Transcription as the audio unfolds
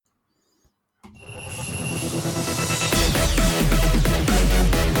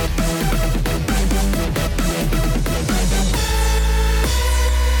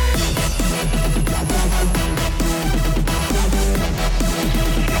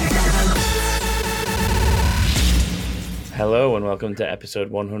Hello and welcome to episode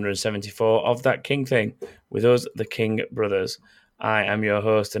 174 of That King Thing, with us, the King Brothers. I am your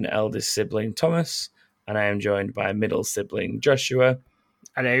host and eldest sibling, Thomas, and I am joined by middle sibling, Joshua.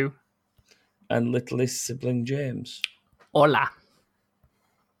 Hello. And littlest sibling, James. Hola.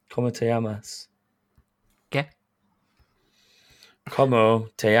 ¿Cómo te llamas? ¿Qué? ¿Cómo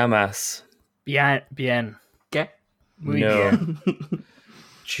te llamas? Bien. ¿Qué? Muy No. bien.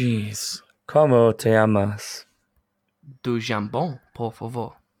 Jeez. ¿Cómo te llamas? Du jambon, por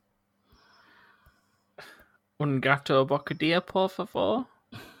favor. Un gato bocadilla, por favor.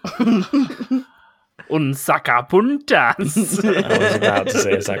 Un sacapuntas. I was about to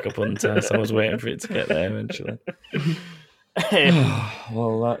say sacapuntas. I was waiting for it to get there eventually.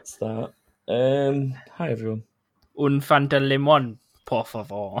 Well, that's that. Hi, everyone. Un Fanta limon, por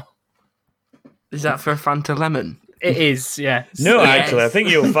favor. Is that for Fanta Lemon? It is, yes. No, Yes. actually, I think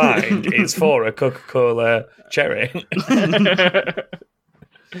you'll find it's for a Coca-Cola cherry.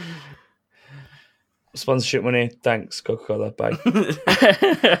 Sponsorship money. Thanks, Coca-Cola. Bye.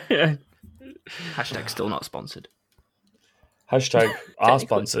 Hashtag still not sponsored. Hashtag are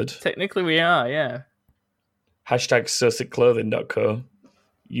sponsored. Technically we are, yeah. Hashtag sussiclothing.co.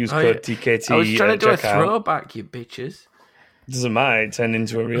 Use Oh, code yeah. TKT I was trying to do a checkout. throwback, you bitches. Doesn't matter. It turned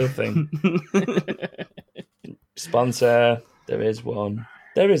into a real thing. Sponsor. There is one.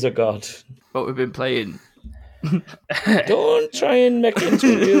 There is a God. What we've been playing. Don't try and make it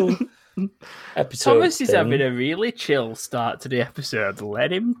into a real episode. Thomas is thing. having a really chill start to the episode.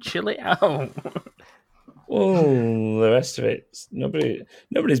 Let him chill it out. Oh, the rest of it.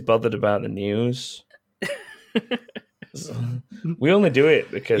 Nobody's bothered about the news. We only do it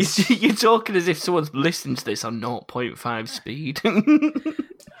because You're talking as if someone's listening to this on 0.5 speed.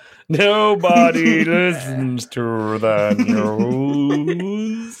 nobody listens to the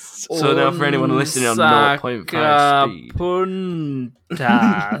news. So now for anyone listening on 0.5 speed.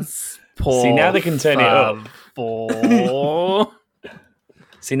 Sacapuntas, See, now they can turn it up. favor.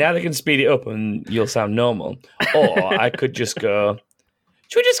 See, now they can speed it up and you'll sound normal. Or I could just go,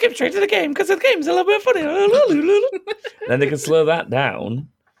 should we just skip straight to the game? Because the game's a little bit funny. Then they can slow that down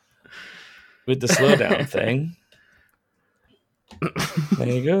with the slowdown thing. There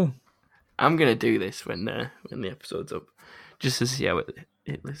you go. I'm going to do this when the episode's up. Just to see how it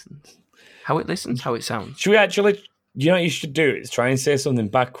listens. How it listens, how it sounds. Should we actually, you know what you should do? Is try and say something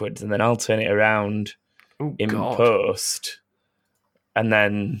backwards and then I'll turn it around Oh, in God. post. And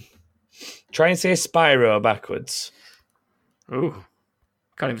then try and say Spyro backwards. Oh,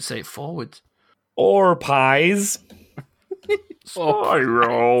 can't even say it forwards. Or pies.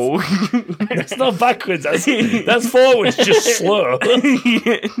 Spyro. That's not backwards. That's forwards, just slow.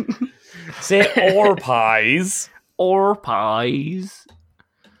 Say or pies. Or pies.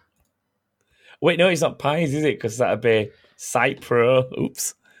 Wait, no, it's not pies, is it? Because that'd be Cypro.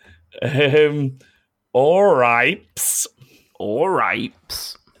 Oops. Or ripes. Or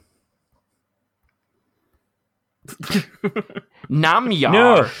ripes. Namyar.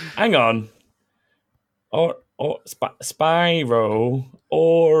 No, hang on. Or Spyro.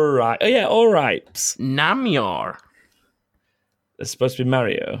 Or right. Oh yeah, or ripes. Namyar. It's supposed to be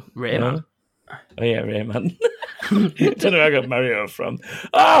Mario. Rayman. No? Oh yeah, Rayman. Don't know where I got Mario from.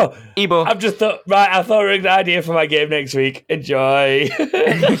 Oh, Ebo. I've just thought. Right, I thought of an idea for my game next week. Enjoy. I'm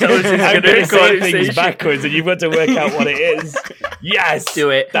gonna going to say conversation. things backwards, and you've got to work out what it is. Yes, Do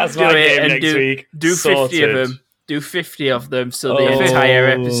it. That's do my it, game and next do, week. Do 50 Sorted. of them. Do 50 of them so the Oh. entire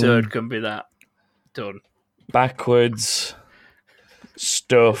episode can be that. Done. Backwards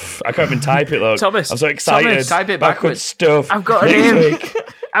stuff. I can't even type it, though. Thomas, I'm so excited. Thomas, type it backwards. stuff. I've got a next name. week.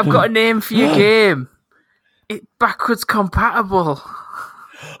 I've got a name for your game. It's backwards compatible.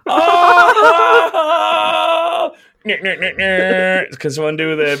 Oh! Can someone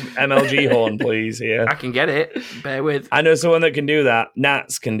do the MLG horn, please? Here. I can get it. Bear with. I know someone that can do that.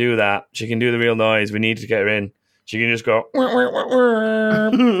 Nats can do that. She can do the real noise. We need to get her in. She can just go. We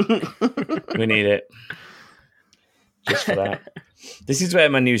need it. Just for that. This is where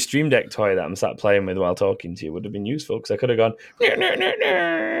my new Stream Deck toy that I'm sat playing with while talking to you would have been useful because I could have gone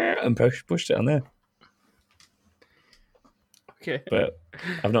and pushed it on there. Okay. But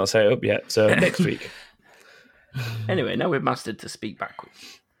I've not set it up yet. So next week. Anyway, now we've mastered to speak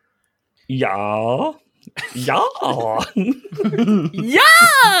backwards. Yeah. Yeah.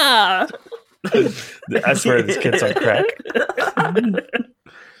 Yeah! I swear this kid's on crack.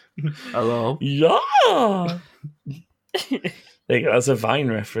 Hello. Yeah. There you go. That's a Vine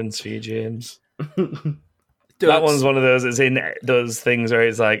reference for you, James. That one's one of those. It's in those things where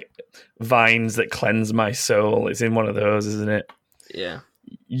it's like vines that cleanse my soul. It's in one of those, isn't it? Yeah.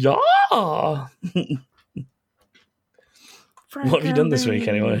 Yeah. What have you done this week,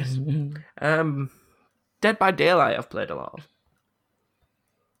 anyway? Dead by Daylight I've played a lot of.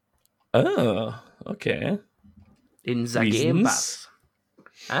 Oh, okay. In the Game Reasons? Pass.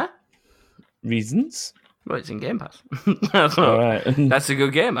 Huh? Reasons? Well, it's in Game Pass. All right. That's a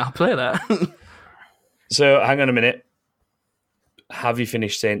good game. I'll play that. So, hang on a minute. Have you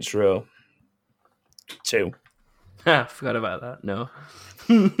finished Saints Row 2? I forgot about that. No.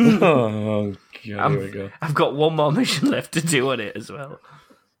 Oh, God, here we go. I've got one more mission left to do on it as well.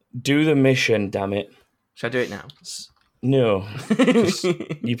 Do the mission, damn it. Should I do it now? No.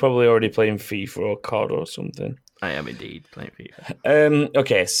 You're probably already playing FIFA or COD or something. I am indeed playing FIFA.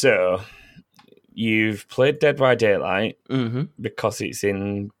 Okay, so you've played Dead by Daylight Mm-hmm. because it's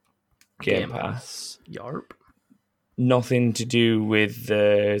in Game Pass. Yarp. Nothing to do with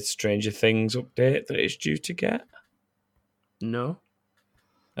the Stranger Things update that it's due to get. No.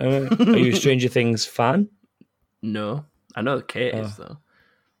 Are you a Stranger Things fan? No. I know the Kate is, though.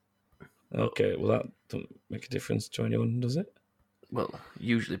 Okay, well that doesn't make a difference to anyone, does it? Well,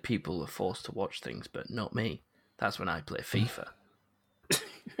 usually people are forced to watch things, but not me. That's when I play FIFA.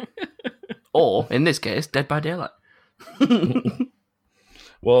 Or, in this case, Dead by Daylight.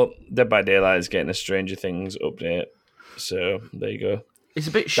 Well, Dead by Daylight is getting a Stranger Things update, so there you go. It's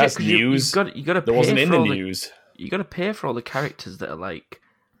a bit shit. That's 'cause news. You got to That pay wasn't in for the all news. You got to pay for all the characters that are like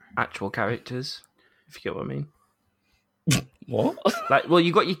actual characters. If you get what I mean. What? Like, well,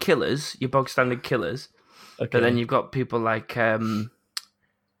 you got your killers, your bog standard killers, Okay. but then you've got people like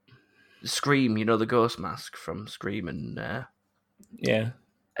Scream. You know the ghost mask from Scream, and Yeah.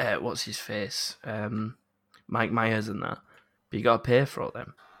 what's his face? Mike Myers and that. But you got to pay for all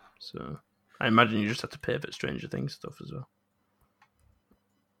them. So I imagine you just have to pay for Stranger Things stuff as well.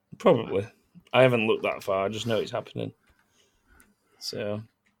 Probably. I haven't looked that far. I just know it's happening. So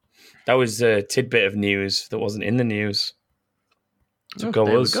that was a tidbit of news that wasn't in the news. So Oh, go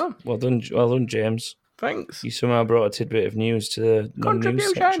there we us. go. Well done, James. Thanks. You somehow brought a tidbit of news to the non-news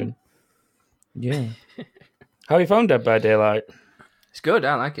Contribution. section. Yeah. How you found Dead by Daylight? It's good.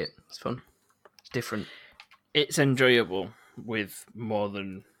 I like it. It's fun. It's different. It's enjoyable with more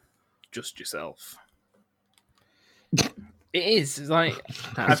than just yourself. It is. It's like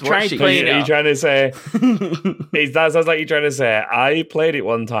That's I've tried what playing Are you it. trying to say? That sounds like you're trying to say. I played it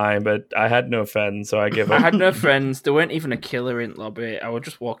one time, but I had no friends, so I give I up. had no friends. There weren't even a killer in lobby. I was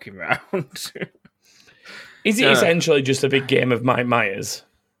just walking around. Is it essentially just a big game of Mike Myers?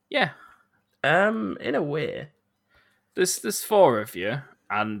 Yeah, In a way. there's four of you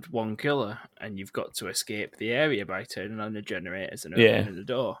and one killer, and you've got to escape the area by turning on the generators and opening the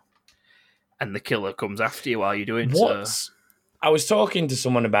door. And the killer comes after you while you're doing so. I was talking to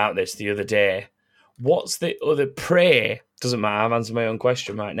someone about this the other day. What's the other Prey? Doesn't matter. I've answered my own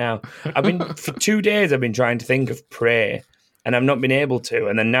question right now. For 2 days. I've been trying to think of Prey, and I've not been able to.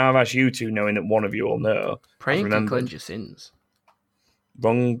 And then now I've asked you two, knowing that one of you will know. Praying can remembered. cleanse your sins.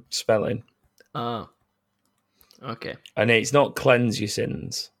 Wrong spelling. Oh. Okay. And it's not cleanse your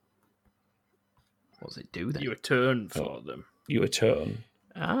sins. What does it do then? You atone for them. You atone.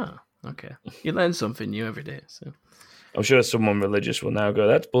 Ah, okay. You learn something new every day. So. I'm sure someone religious will now go,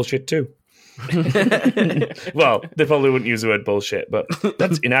 that's bullshit too. Well, they probably wouldn't use the word bullshit, but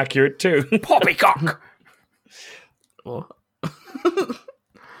that's inaccurate too. Poppycock! What?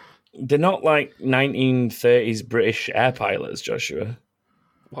 They're not like 1930s British air pilots, Joshua.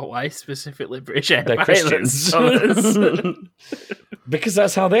 Well, why specifically British Air They're pilots, Christians. Thomas? Because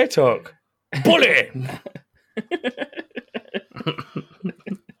that's how they talk. Bully!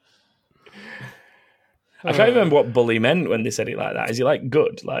 I can't remember what bully meant when they said it like that. Is he like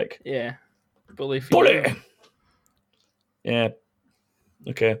good? Like, Yeah. Bully for bully! you. Yeah.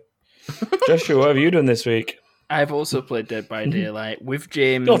 Okay. Joshua, what have you done this week? I've also played Dead by Daylight with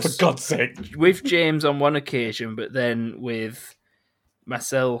James. Oh, for God's sake. With James on one occasion, but then with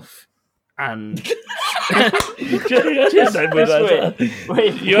myself and You're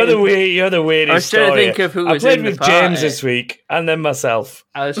wait. the weirdest I was trying to story. think of who I was played in the with James party. this week, and then myself.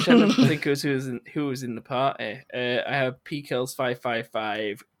 I was trying to think of who was in the party. I have PKels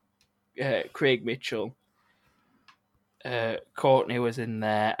 555, Craig Mitchell, Courtney was in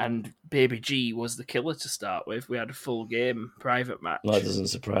there, and Baby G was the killer to start with. We had a full game private match, That doesn't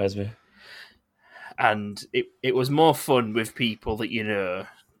surprise me. and it was more fun with people that you know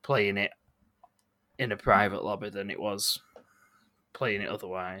playing it in a private lobby than it was playing it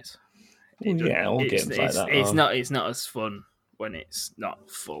otherwise. Yeah, all games like that. It's are. it's not as fun when it's not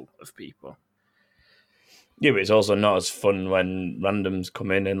full of people. Yeah, but it's also not as fun when randoms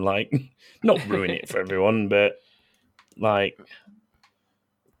come in and like not ruin it for everyone, but like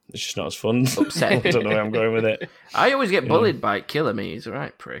It's just not as fun. Upset. I don't know where I'm going with it. I always get bullied by Killer Me. He's a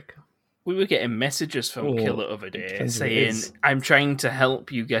right prick. We were getting messages from Killer the other day saying, "I'm trying to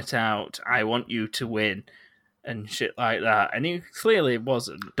help you get out. I want you to win," and shit like that. And he clearly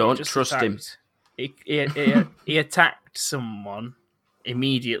wasn't. Don't trust him. He attacked someone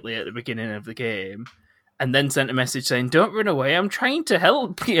immediately at the beginning of the game, and then sent a message saying, "Don't run away. I'm trying to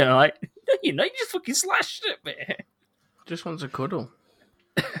help you." Like, you know, you just fucking slashed at me. Just wants a cuddle.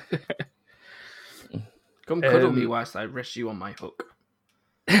 Come cuddle me whilst I rest you on my hook.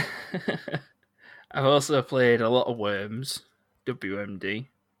 I've also played a lot of Worms, WMD.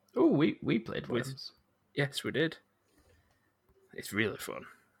 Oh, we played Worms. Yes, we did. It's really fun.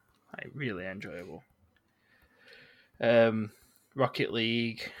 Like, really enjoyable. Rocket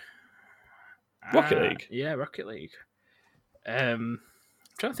League. Rocket League? Yeah, Rocket League. I'm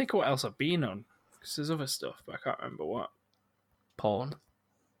trying to think of what else I've been on. Because there's other stuff, but I can't remember what. Porn.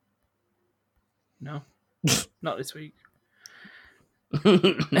 No. Not this week. No,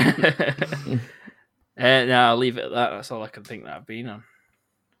 I'll leave it at that. That's all I can think that I've been on.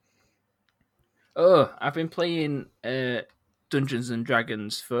 Oh, I've been playing Dungeons and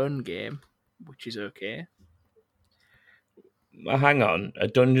Dragons phone game, which is okay. Hang on, a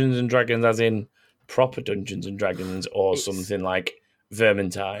Dungeons and Dragons as in proper Dungeons and Dragons, or something like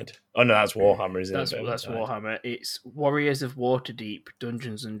Vermintide? Oh no, that's Warhammer, isn't it? That's Warhammer. It's Warriors of Waterdeep,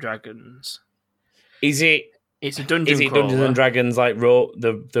 Dungeons and Dragons. Is it? It's a dungeon. Is it crawler. Dungeons and Dragons like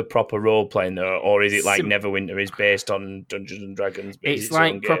the proper role playing though, or is it like Neverwinter is based on Dungeons and Dragons? It's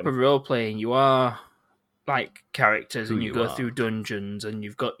like proper role playing. You are like characters, and you go through dungeons, and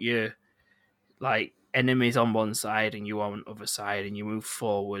you've got your like enemies on one side, and you are on the other side, and you move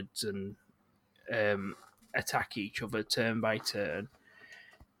forwards and attack each other turn by turn.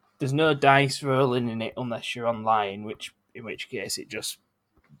 There's no dice rolling in it unless you're online, in which case it just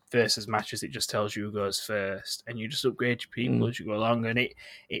versus matches, it just tells you who goes first, and you just upgrade your people as you go along, and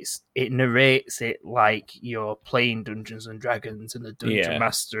it narrates it like you're playing Dungeons and Dragons, and the dungeon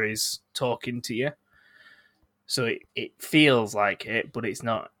master is talking to you. So it feels like it, but it's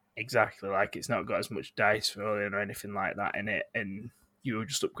not exactly like it's not got as much dice rolling or anything like that in it, and you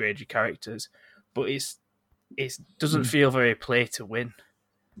just upgrade your characters. But it doesn't feel very play to win.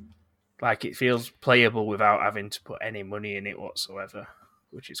 Like, it feels playable without having to put any money in it whatsoever,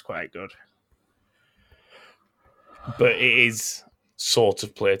 which is quite good. But it is sort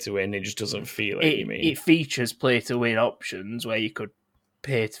of play to win. It just doesn't feel it. You mean it features play to win options where you could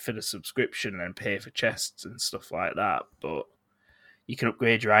pay for the subscription and pay for chests and stuff like that, but you can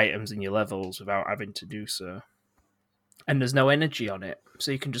upgrade your items and your levels without having to do so. And there's no energy on it,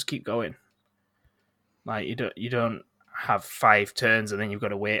 so you can just keep going. Like, you don't have 5 turns and then you've got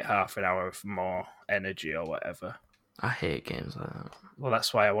to wait half an hour for more energy or whatever. I hate games like that. Well,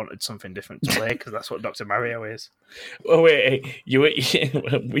 that's why I wanted something different to play, because that's what Dr. Mario is. Oh, wait,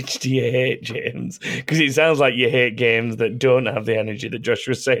 which do you hate, James? Because it sounds like you hate games that don't have the energy that Josh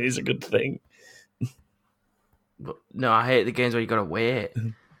was saying is a good thing. But, no, I hate the games where you got to wait.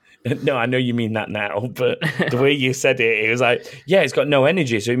 No, I know you mean that now, but the way you said it, it was like, yeah, it's got no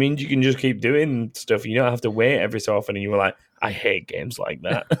energy, so it means you can just keep doing stuff. You don't have to wait every so often, and you were like, I hate games like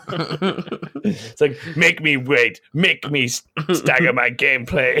that. It's like, make me wait, make me stagger my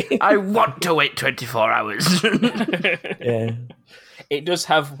gameplay. I want to wait 24 hours. Yeah. It does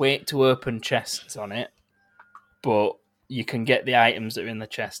have wait to open chests on it, but you can get the items that are in the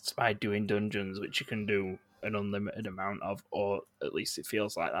chests by doing dungeons, which you can do an unlimited amount of, or at least it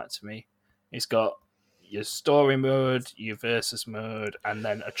feels like that to me. It's got your story mode, your versus mode, and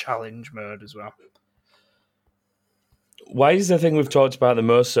then a challenge mode as well. Why is the thing we've talked about the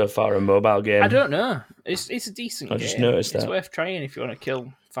most so far a mobile game? I don't know. It's a decent game. I just noticed that. It's worth trying if you want to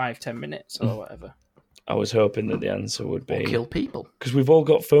kill 5-10 minutes or whatever. I was hoping that the answer would be... Or kill people. Because we've all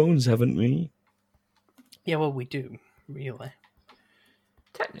got phones, haven't we? Yeah, well, we do, really.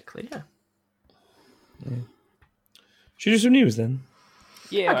 Technically, yeah. Should we do some news then?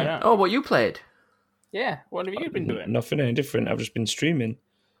 Yeah, Okay. I know. Oh, what you played? Yeah, what have you been doing? Nothing any different. I've just been streaming.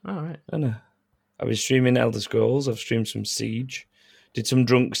 All right. I know. I've been streaming Elder Scrolls. I've streamed some Siege. Did some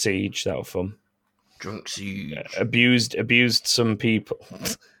Drunk Siege. That was fun. Drunk Siege. Abused some people.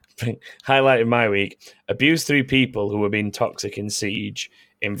 Highlighted my week. Abused 3 people who were being toxic in Siege,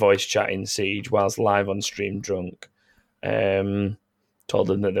 in voice chat in Siege, whilst live on stream drunk. Told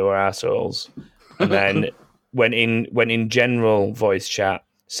them that they were assholes. And then went in general voice chat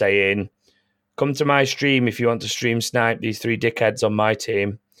saying, come to my stream if you want to stream snipe these 3 dickheads on my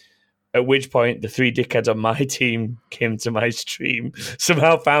team. At which point, the 3 dickheads on my team came to my stream,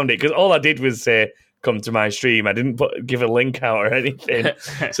 somehow found it, because all I did was say, come to my stream. I didn't give a link out or anything.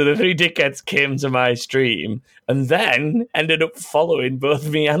 So the 3 dickheads came to my stream and then ended up following both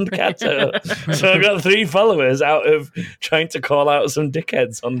me and Kato. So I got 3 followers out of trying to call out some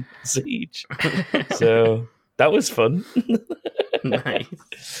dickheads on Siege. So that was fun.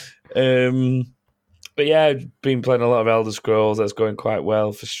 Nice. But yeah, I've been playing a lot of Elder Scrolls. That's going quite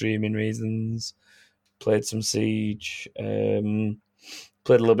well for streaming reasons. Played some Siege.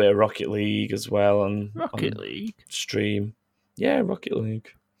 Played a little bit of Rocket League as well on League stream. Yeah, Rocket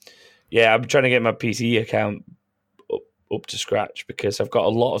League. Yeah, I'm trying to get my PC account up to scratch because I've got a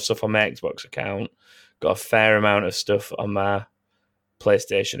lot of stuff on my Xbox account. Got a fair amount of stuff on my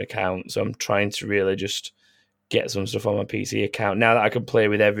PlayStation account. So I'm trying to really just get some stuff on my PC account. Now that I can play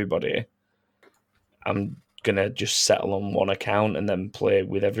with everybody, I'm going to just settle on one account and then play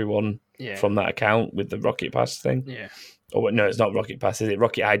with everyone from that account with the Rocket Pass thing. Yeah. Oh, no, it's not Rocket Pass, is it?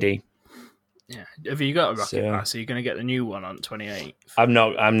 Rocket ID. Yeah. Have you got a Rocket Pass? Are you going to get the new one on 28th? I've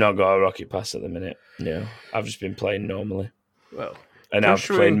not got a Rocket Pass at the minute. No. I've just been playing normally. Well. And I've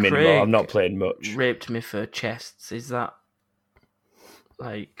played minimal. I've not played much. Raped me for chests. Is that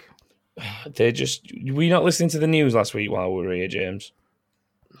like... They just... Were you not listening to the news last week while we were here, James?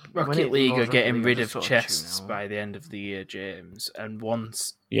 Rocket League are getting rid of chests by the end of the year, James. And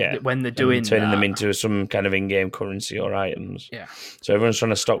once... Yeah. When they're doing turning them into some kind of in-game currency or items. Yeah. So everyone's trying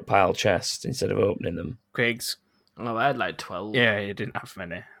to stockpile chests instead of opening them. Craig's... Oh, I had like 12. Yeah, you didn't have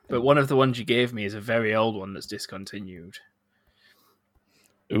many. But one of the ones you gave me is a very old one that's discontinued.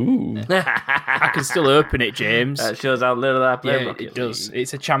 Ooh. I can still open it, James. That shows how little I play Rocket League. It does.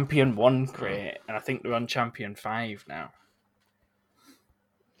 It's a Champion 1 crate, and I think they're on Champion 5 now.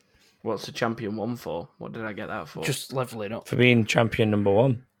 What's the Champion 1 for? What did I get that for? Just leveling up. For being Champion number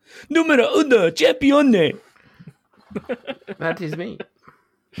 1. Numero uno, Champione! That is me.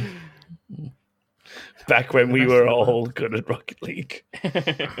 Back when we were all good at Rocket League.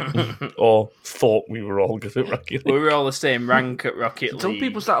 Or thought we were all good at Rocket League. We were all the same rank at Rocket League. Some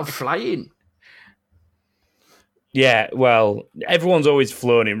people started flying. Yeah, well, everyone's always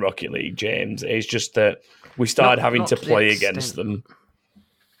flown in Rocket League, James. It's just that we started having to play against them.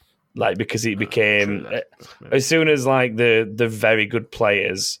 Like, because it became... as soon as, like, the very good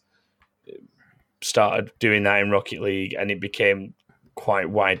players started doing that in Rocket League, and it became quite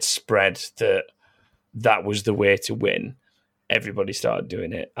widespread that was the way to win, everybody started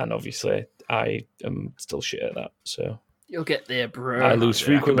doing it. And obviously, I am still shit at that, so... You'll get there, bro. I lose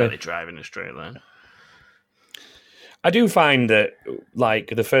frequently. I can barely drive in a straight line. I do find that,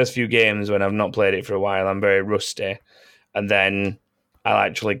 like, the first few games when I've not played it for a while, I'm very rusty. And then I'll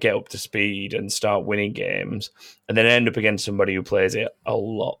actually get up to speed and start winning games. And then I end up against somebody who plays it a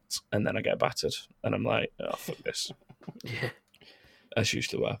lot. And then I get battered. And I'm like, oh, fuck this. Yeah. That's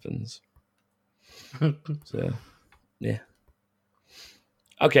usually what happens. So, yeah.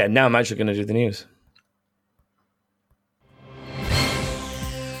 Okay, now I'm actually going to do the news.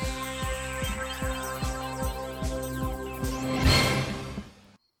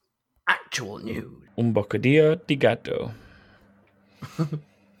 Actual news. Un bocadillo de gato.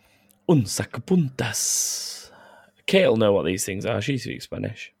 Un sacapuntas. Kate'll know what these things are. She speaks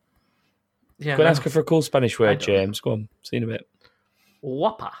Spanish. Yeah, Go and ask her for a cool Spanish word, James. Go on. See you in a bit.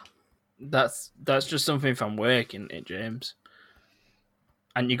 Whopper. That's just something from work, isn't it, James?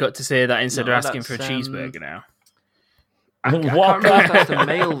 And you got to say that instead of asking for a cheeseburger now. I can't remember if that's the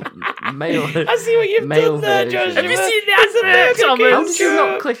male. I see what you've done there, Josh. Have you seen the advert, Thomas? How did you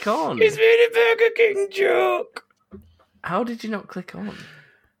not click on? It's been a Burger King joke. How did you not click on?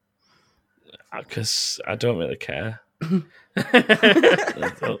 Because I don't really care. I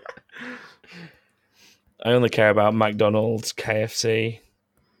only care about McDonald's, KFC,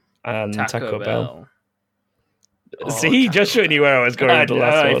 and Taco Bell. See, Joshua knew where I was going with the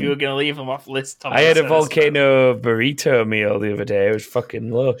last one. If you were going to leave them off list, Thomas, I had a volcano burrito meal the other day. It was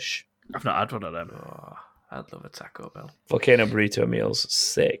fucking lush. I've not had one of them. Oh, I'd love a Taco Bell. Volcano burrito meals,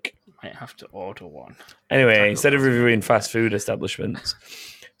 sick. Might have to order one. Anyway, instead of reviewing fast food establishments,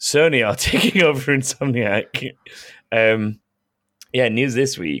 Sony are taking over Insomniac. News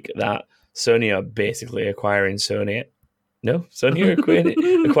this week that Sony are basically acquiring Sony. No, Sony are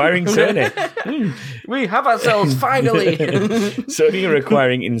acquiring Sony. We have ourselves finally. Sony are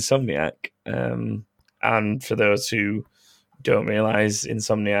acquiring Insomniac. And for those who don't realise,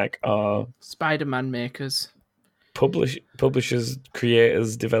 Insomniac are Spider-Man makers. Publishers,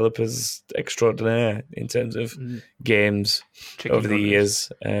 creators, developers extraordinaire in terms of games over the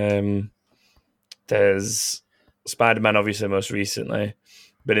years. There's Spider-Man, obviously, most recently.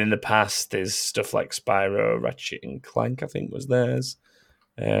 But in the past, there's stuff like Spyro, Ratchet and Clank, I think was theirs.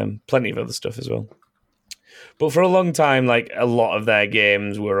 Plenty of other stuff as well. But for a long time, like a lot of their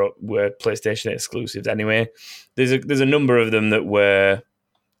games were PlayStation exclusives anyway. There's a number of them that were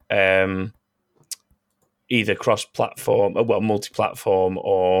either cross-platform, multi-platform,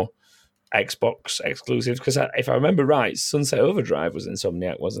 or Xbox exclusives. Because if I remember right, Sunset Overdrive was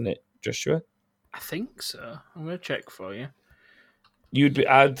Insomniac, wasn't it, Joshua? I think so. I'm going to check for you.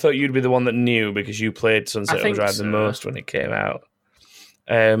 I thought you'd be the one that knew because you played Sunset Overdrive the most when it came out.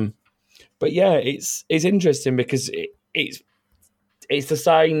 But yeah, it's interesting because it's the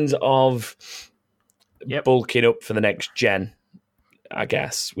signs of bulking up for the next gen, I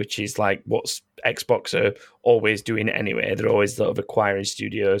guess, which is like what Xbox are always doing anyway. They're always sort of acquiring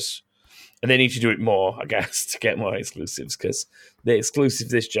studios, and they need to do it more, I guess, to get more exclusives, because the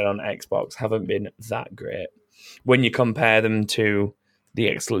exclusives this gen on Xbox haven't been that great when you compare them to the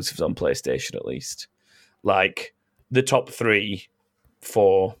exclusives on PlayStation, at least. Like the top 3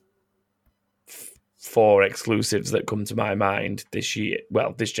 for exclusives that come to my mind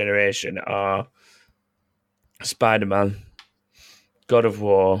this generation are Spider-Man, God of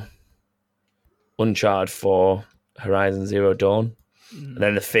War, Uncharted 4, Horizon Zero Dawn. And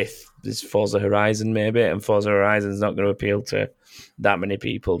then the 5th is Forza Horizon, maybe. And Forza Horizon's not going to appeal to that many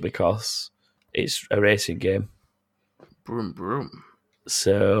people because it's a racing game. Broom, broom.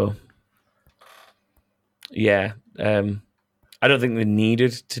 So, yeah. I don't think they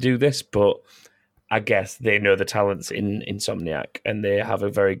needed to do this, but I guess they know the talents in Insomniac and they have a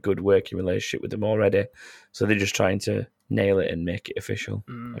very good working relationship with them already. So they're just trying to nail it and make it official,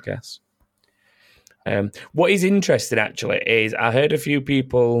 I guess. What is interesting, actually, is I heard a few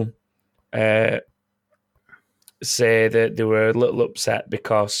people say that they were a little upset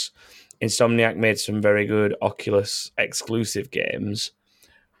because Insomniac made some very good Oculus exclusive games.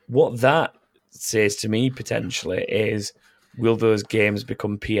 What that says to me, potentially, is will those games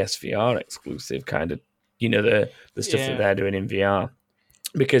become PSVR exclusive, kind of, the stuff that they're doing in VR?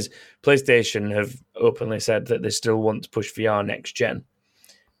 Because PlayStation have openly said that they still want to push VR next gen.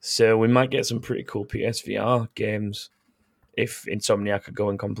 So we might get some pretty cool PSVR games if Insomniac are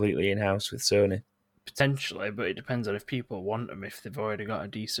going completely in-house with Sony. Potentially, but it depends on if people want them, if they've already got a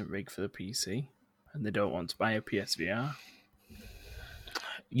decent rig for the PC and they don't want to buy a PSVR.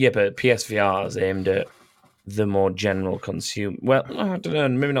 Yeah, but PSVR is aimed at the more general consumer. Well, I don't know,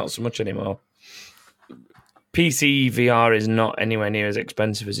 maybe not so much anymore. PC VR is not anywhere near as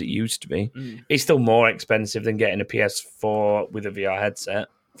expensive as it used to be. It's still more expensive than getting a PS4 with a VR headset,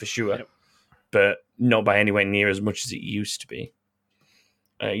 for sure. Yep. But not by anywhere near as much as it used to be.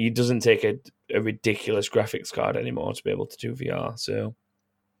 It doesn't take a ridiculous graphics card anymore to be able to do VR, so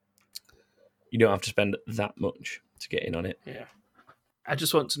you don't have to spend that much to get in on it. Yeah. I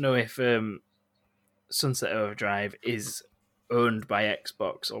just want to know if Sunset Overdrive is owned by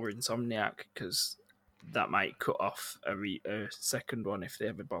Xbox or Insomniac, because that might cut off a second one if they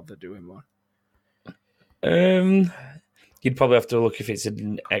ever bother doing one. You'd probably have to look if it's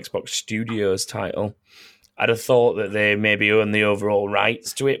an Xbox Studios title. I'd have thought that they maybe own the overall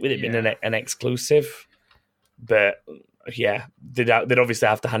rights to it with it being an exclusive. But yeah, they'd obviously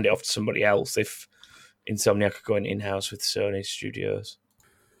have to hand it off to somebody else if Insomniac are going in-house with Sony Studios.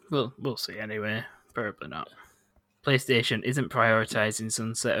 We'll see anyway. Probably not. PlayStation isn't prioritising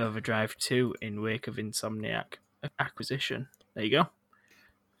Sunset Overdrive 2 in wake of Insomniac acquisition. There you go.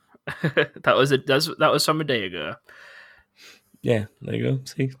 that was from a day ago. Yeah, there you go.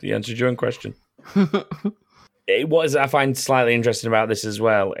 See, the answer to your own question. What I find slightly interesting about this as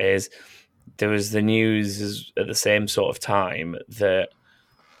well is there was the news at the same sort of time that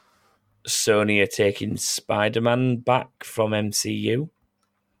Sony are taking Spider-Man back from MCU.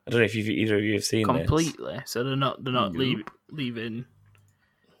 I don't know if either of you have seen completely. This. So they're not leaving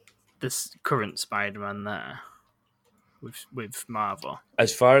this current Spider-Man there with Marvel.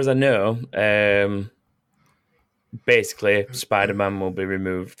 As far as I know, basically Spider-Man will be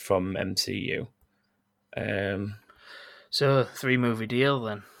removed from MCU. So 3-movie deal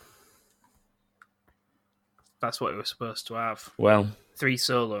then. That's what it was supposed to have. Well, 3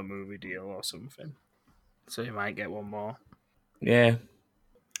 solo movie deal or something. So you might get one more. Yeah.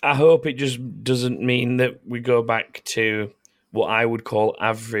 I hope it just doesn't mean that we go back to what I would call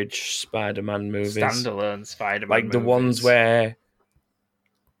average Spider-Man movies. Standalone Spider-Man like movies. The ones where...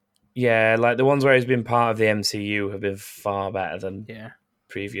 Yeah, like the ones where he's been part of the MCU have been far better than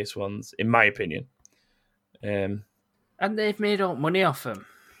previous ones, in my opinion. And they've made all money off them.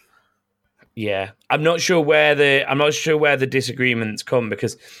 Yeah, I'm not sure where the disagreements come,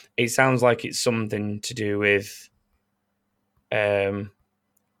 because it sounds like it's something to do with, a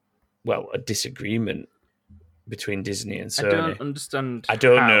disagreement between Disney and Sony. I don't understand. I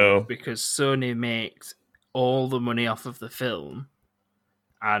don't know, because Sony makes all the money off of the film,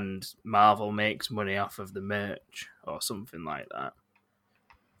 and Marvel makes money off of the merch or something like that.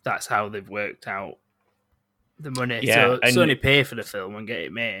 That's how they've worked out the money. Yeah, so and Sony pay for the film and get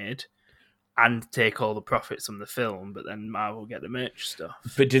it made, and take all the profits from the film, but then Marvel get the merch stuff.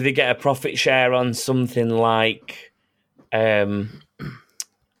 But do they get a profit share on something like Endgame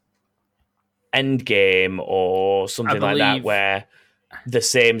or something like that, where the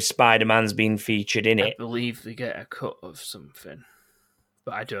same Spider-Man's been featured in it? I believe they get a cut of something,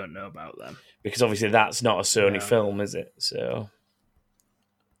 but I don't know about them. Because obviously that's not a Sony film, is it? So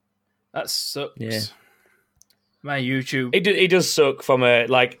that sucks. Yeah. My YouTube... It does suck from a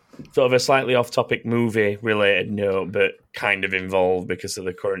sort of a slightly off-topic movie-related note, but kind of involved because of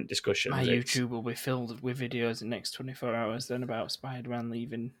the current discussion. My YouTube will be filled with videos in the next 24 hours then about Spider-Man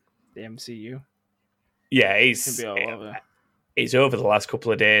leaving the MCU. Yeah, It's gonna be all over. It's over the last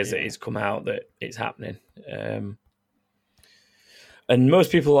couple of days that it's come out that it's happening. And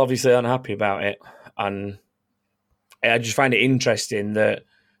most people obviously aren't happy about it. And I just find it interesting that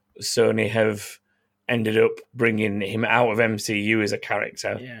Sony have ended up bringing him out of MCU as a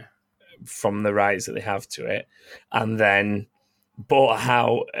character from the rights that they have to it, and then bought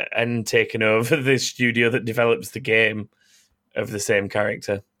out and taken over the studio that develops the game of the same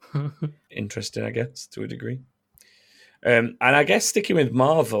character. Interesting, I guess, to a degree. And I guess sticking with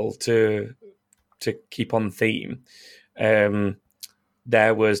Marvel to keep on theme,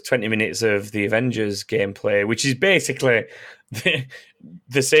 there was 20 minutes of the Avengers gameplay, which is basically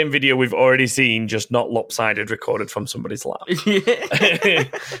the same video we've already seen, just not lopsided, recorded from somebody's lap. It's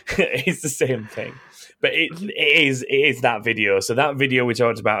the same thing. But it is that video. So that video we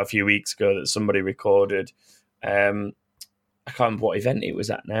talked about a few weeks ago that somebody recorded, I can't remember what event it was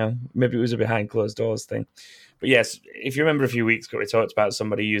at now. Maybe it was a behind closed doors thing. But yes, if you remember a few weeks ago, we talked about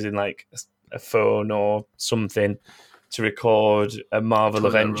somebody using like a phone or something to record a Marvel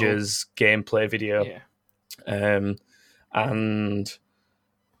Avengers gameplay video. Yeah. And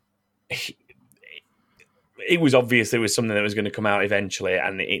it was obvious there was something that was going to come out eventually,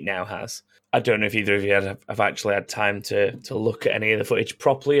 and it now has. I don't know if either of you have actually had time to look at any of the footage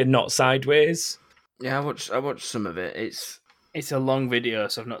properly and not sideways. Yeah, I watched some of it. It's a long video,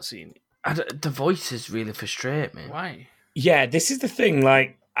 so I've not seen it. The voices really frustrate me. Why? Yeah, this is the thing.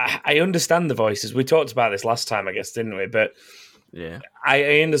 Like, I understand the voices. We talked about this last time, I guess, didn't we? But yeah,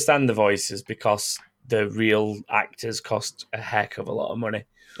 I understand the voices because the real actors cost a heck of a lot of money.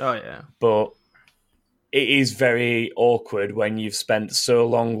 Oh, yeah. But it is very awkward when you've spent so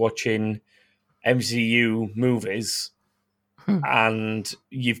long watching MCU movies and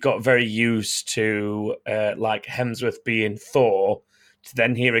you've got very used to like Hemsworth being Thor, to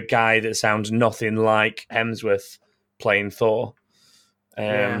then hear a guy that sounds nothing like Hemsworth playing Thor.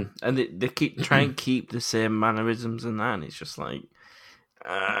 And they keep trying to keep the same mannerisms and that, and it's just like,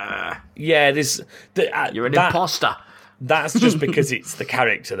 you're an imposter. That's just because it's the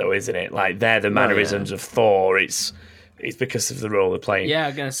character, though, isn't it? Like, they're the mannerisms of Thor. It's because of the role they're playing. Yeah,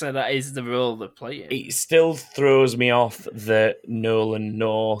 I'm gonna say that is the role they're playing. It still throws me off that Nolan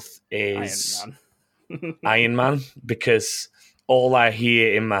North is Iron Man, because all I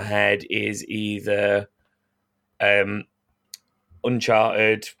hear in my head is either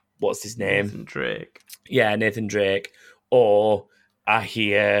Uncharted, what's his name? Nathan Drake. Yeah, Nathan Drake. Or I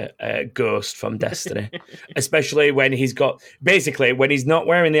hear Ghost from Destiny. Especially when when he's not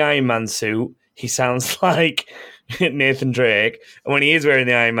wearing the Iron Man suit, he sounds like Nathan Drake. And when he is wearing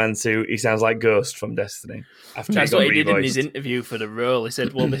the Iron Man suit, he sounds like Ghost from Destiny. That's what he did in his interview for the role. He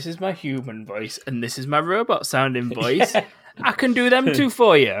said, well, this is my human voice and this is my robot sounding voice. Yeah. I can do them two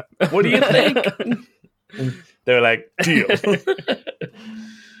for you. What do you think? They were like, deal.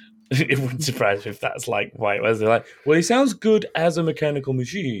 It wouldn't surprise me if that's like why it was. They're like, well, he sounds good as a mechanical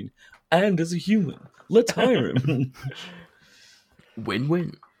machine and as a human. Let's hire him.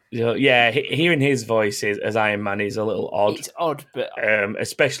 Win-win. Yeah, hearing his voice as Iron Man is a little odd. It's odd, but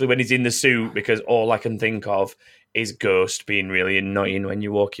especially when he's in the suit, because all I can think of is Ghost being really annoying when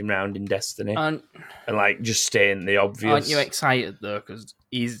you're walking around in Destiny, and like just stating the obvious. Aren't you excited though? Because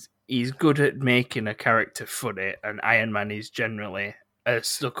he's good at making a character funny, and Iron Man is generally a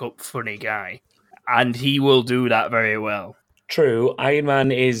stuck-up funny guy, and he will do that very well. True, Iron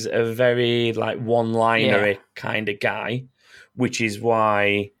Man is a very like one-linery kind of guy, which is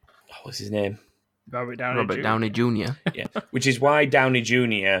why. What's his name? Robert Downey Jr. Yeah, which is why Downey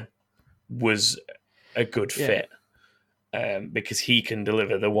Jr. was a good fit, because he can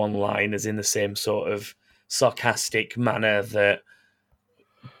deliver the one-liners in the same sort of sarcastic manner that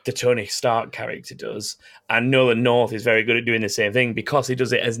the Tony Stark character does. And Nolan North is very good at doing the same thing because he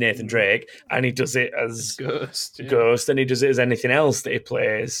does it as Nathan Drake and he does it as Ghost and he does it as anything else that he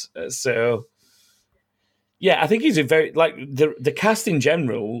plays. So, yeah, I think he's a very, like, the cast in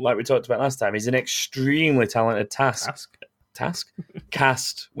general, like we talked about last time, is an extremely talented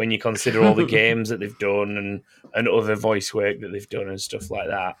cast when you consider all the games that they've done and other voice work that they've done and stuff like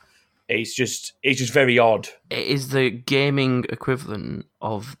that. It's just very odd. It is the gaming equivalent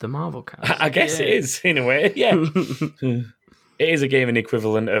of the Marvel cast. I guess it is, in a way, yeah. It is a gaming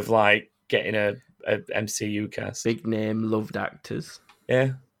equivalent of, like, getting a MCU cast. Big name, loved actors.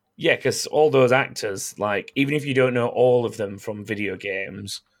 Yeah. Yeah, because all those actors, like, even if you don't know all of them from video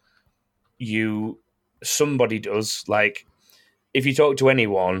games, somebody does. Like, if you talk to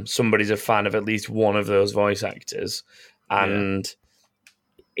anyone, somebody's a fan of at least one of those voice actors. And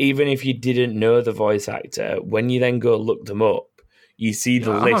even if you didn't know the voice actor, when you then go look them up, you see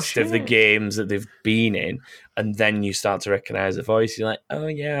the list of the games that they've been in, and then you start to recognize the voice. You're like, oh,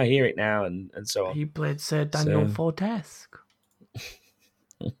 yeah, I hear it now, and so on. He played Sir Daniel Fortesque.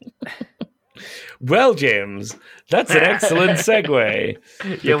 Well, James, that's an excellent segue.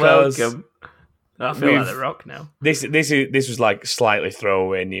 You're welcome. I feel like The Rock now. This was like slightly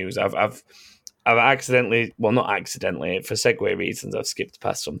throwaway news. I've accidentally, well, not accidentally, for segue reasons, I've skipped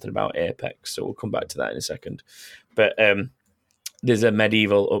past something about Apex, so we'll come back to that in a second. But there's a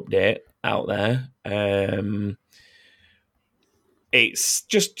Medieval update out there. It's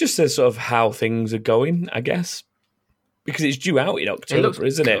just a sort of how things are going, I guess, because it's due out in October,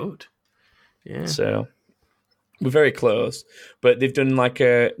 isn't it? Yeah. So we're very close, but they've done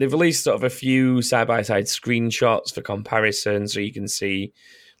they've released sort of a few side-by-side screenshots for comparison, so you can see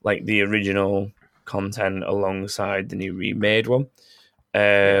like the original content alongside the new remade one.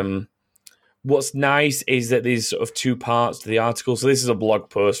 What's nice is that there's sort of two parts to the article. So this is a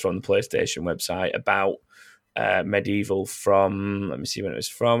blog post from the PlayStation website about Medieval from, let me see when it was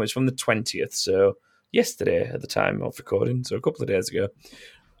from. It's from the 20th, so yesterday at the time of recording, so a couple of days ago,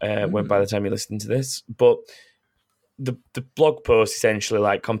 when by the time you're listening to this. But the blog post essentially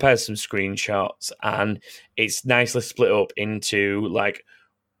like compares some screenshots, and it's nicely split up into like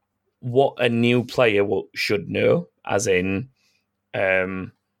what a new player should know, as in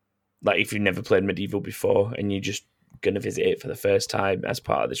like if you've never played Medieval before and you're just going to visit it for the first time as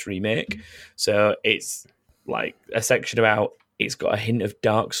part of this remake. So it's like a section about it's got a hint of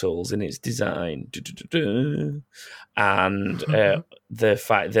Dark Souls in its design. And the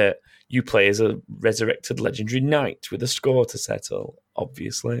fact that you play as a resurrected legendary knight with a score to settle,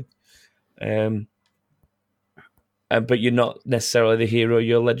 obviously. But you're not necessarily the hero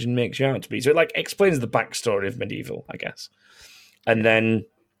your legend makes you out to be. So it like explains the backstory of Medieval, I guess. And then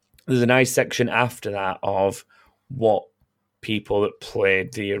there's a nice section after that of what people that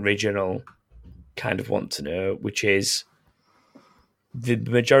played the original kind of want to know, which is the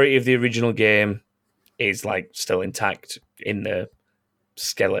majority of the original game is like still intact in the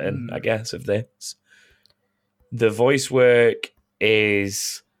skeleton, I guess, of this. The voice work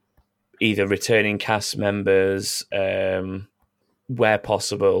is either returning cast members where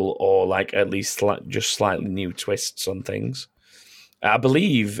possible, or like at least just slightly new twists on things. I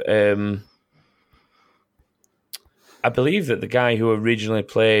believe that the guy who originally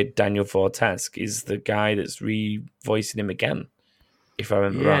played Daniel Fortesque is the guy that's re-voicing him again, if I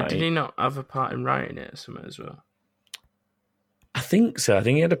remember right. Did he not have a part in writing it or something as well? I think so. I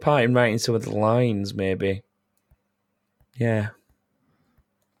think he had a part in writing some of the lines, maybe. Yeah.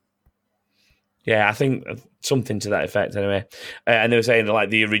 Yeah, I think something to that effect anyway. And they were saying that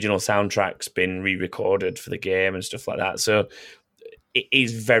like the original soundtrack's been re-recorded for the game and stuff like that. So it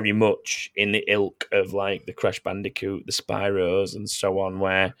is very much in the ilk of like the Crash Bandicoot, the Spyros and so on,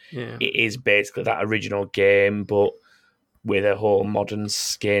 where it is basically that original game, but with a whole modern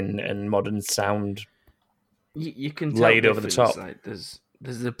skin and modern sound you can tell laid over the top. Like there's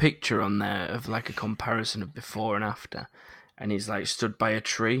a picture on there of like a comparison of before and after. And he's like stood by a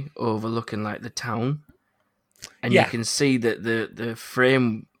tree overlooking like the town, and you can see that the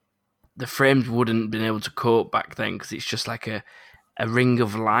frames wouldn't have been able to cope back then because it's just like a ring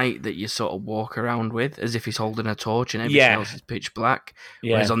of light that you sort of walk around with as if he's holding a torch, and everything else is pitch black.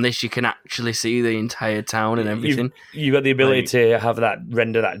 Whereas on this, you can actually see the entire town and everything. You've got the ability to have that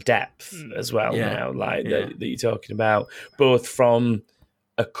render that depth as well now, like that you're talking about, both from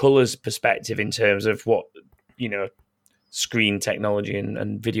a colours perspective in terms of what screen technology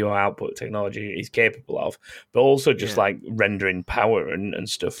and video output technology is capable of, but also just like rendering power and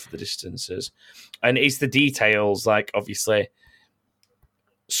stuff for the distances. And it's the details, like obviously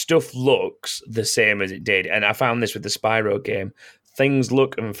stuff looks the same as it did. And I found this with the Spyro game. things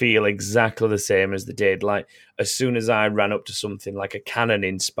look and feel exactly the same as they did. Like, as soon as I ran up to something like a cannon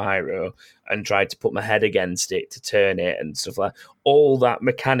in Spyro and tried to put my head against it to turn it and stuff like that, all that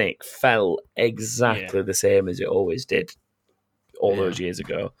mechanic felt exactly the same as it always did all those years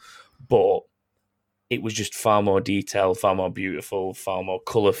ago. But it was just far more detailed, far more beautiful, far more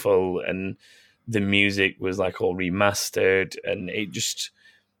colourful, and the music was like all remastered, and it just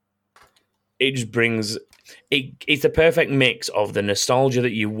brings it's a perfect mix of the nostalgia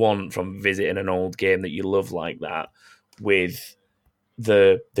that you want from visiting an old game that you love like that with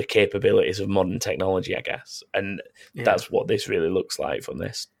the capabilities of modern technology, I guess. And that's what this really looks like from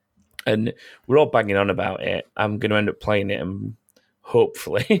this. And we're all banging on about it. I'm going to end up playing it, and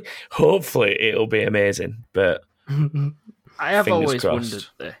hopefully it'll be amazing. But I have always wondered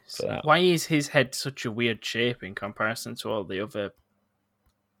this. Why is his head such a weird shape in comparison to all the other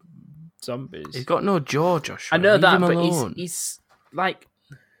zombies? He's got no jaw, Joshua. I know that, but he's like...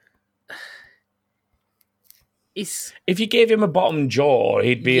 If you gave him a bottom jaw,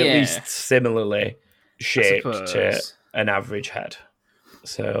 he'd be at least similarly shaped to an average head.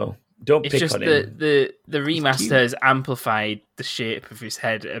 So don't pick on him. The remaster has amplified the shape of his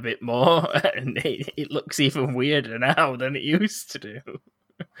head a bit more, and it looks even weirder now than it used to do.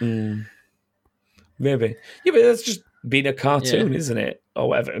 Maybe. Yeah, but that's just being a cartoon, isn't it? Or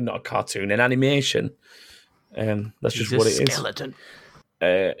whatever. Not a cartoon, an animation. That's just what it is. Skeleton.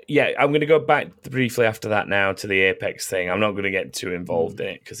 I'm going to go back briefly after that now to the Apex thing. I'm not going to get too involved in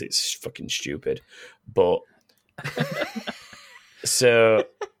it because it's fucking stupid. But so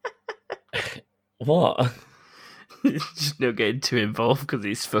what? Just not getting too involved because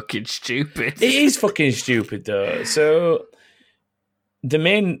it's fucking stupid. It is fucking stupid though. So the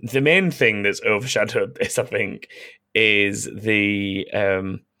main thing that's overshadowed this, I think, is the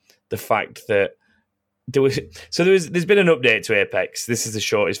fact that there's been an update to Apex. This is the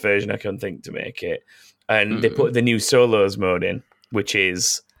shortest version I can think to make it, and they put the new solos mode in, which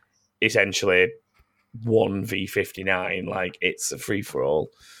is essentially 1v59, like it's a free for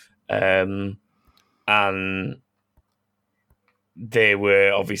all, and they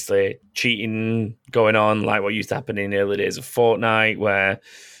were obviously cheating going on, like what used to happen in the early days of Fortnite, where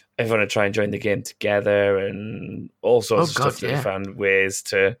everyone would try and join the game together and all sorts of stuff. They found ways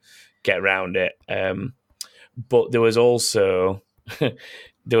to get around it. But there was also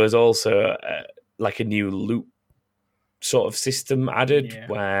like a new loot sort of system added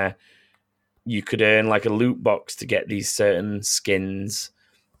where you could earn like a loot box to get these certain skins,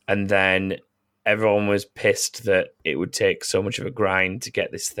 and then everyone was pissed that it would take so much of a grind to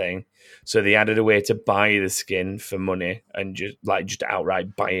get this thing. So they added a way to buy the skin for money and just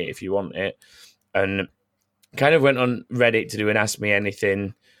outright buy it if you want it. And kind of went on Reddit to do an Ask Me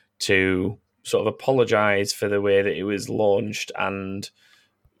Anything to sort of apologize for the way that it was launched and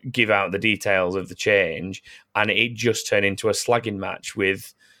give out the details of the change. And it just turned into a slagging match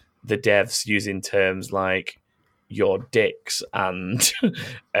with the devs using terms like your dicks and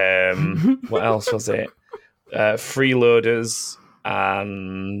what else was it? Freeloaders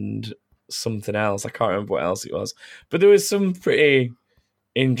and something else. I can't remember what else it was. But there was some pretty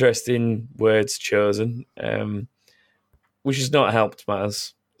interesting words chosen, which has not helped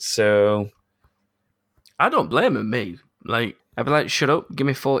matters. So I don't blame him, me. Like, I'd be like, shut up, give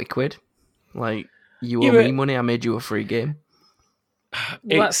me 40 quid. Like, you owe me money, I made you a free game.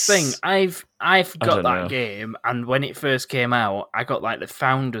 Well, that's the thing. I've got that game, and when it first came out, I got like the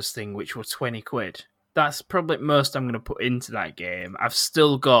Founders thing, which was 20 quid. That's probably most I'm going to put into that game. I've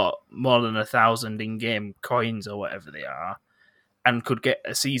still got more than 1,000 in-game coins or whatever they are, and could get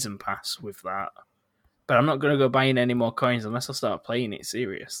a season pass with that. But I'm not going to go buying any more coins unless I start playing it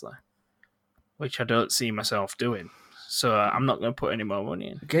seriously, which I don't see myself doing. So I'm not going to put any more money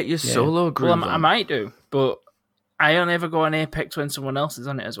in. Get your solo groove. Well, I might do, but I only ever go on Apex when someone else is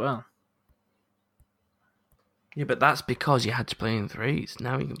on it as well. Yeah, but that's because you had to play in threes.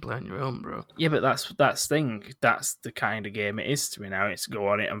 Now you can play on your own, bro. Yeah, but that's thing. That's the kind of game it is to me now. It's go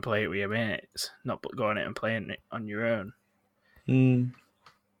on it and play it with your mates, not go on it and play it on your own.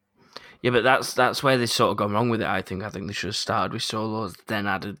 Yeah, but that's where they've sort of gone wrong with it, I think. I think they should have started with solos, then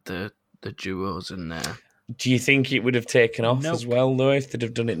added the duos in there. Do you think it would have taken off as well, though, if they'd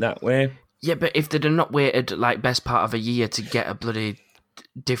have done it that way? Yeah, but if they'd have not waited, like, best part of a year to get a bloody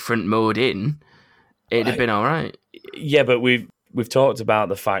different mode in, it'd have been all right. Yeah, but we've talked about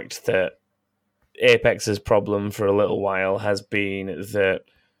the fact that Apex's problem for a little while has been that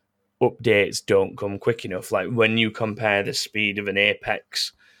updates don't come quick enough. Like, when you compare the speed of an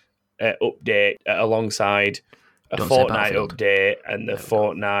Apex update alongside a Fortnite update and the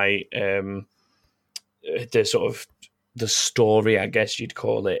Fortnite, the sort of story, I guess you'd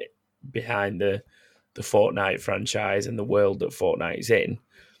call it, behind the Fortnite franchise and the world that Fortnite's in.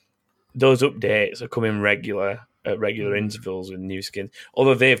 Those updates are coming at regular intervals with new skins.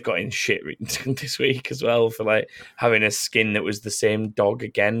 Although they've got in shit this week as well for like having a skin that was the same dog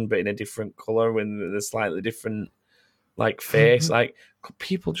again, but in a different color with a slightly different like face. Like,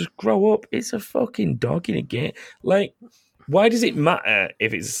 people just grow up. It's a fucking dog in a game. Like, why does it matter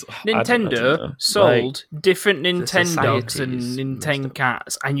if it's Nintendo sold different Nintendogs and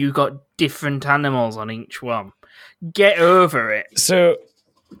Nintendo and you got different animals on each one? Get over it. So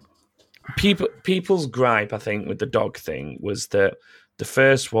people's gripe, I think, with the dog thing was that the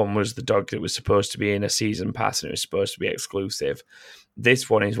first one was the dog that was supposed to be in a season pass and it was supposed to be exclusive. This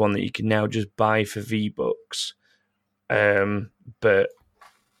one is one that you can now just buy for V-Bucks, but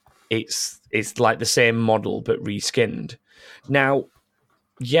it's like the same model but reskinned. Now,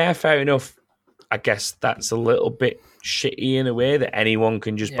 yeah, fair enough. I guess that's a little bit shitty in a way that anyone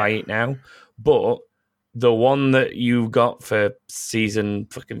can just buy it now, but the one that you got for season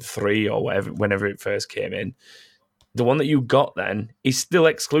fucking 3 or whatever, whenever it first came in, the one that you got then is still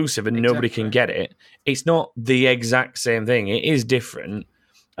exclusive and nobody can get it. It's not the exact same thing. It is different.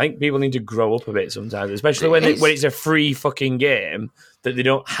 I think people need to grow up a bit sometimes, especially when it's a free fucking game that they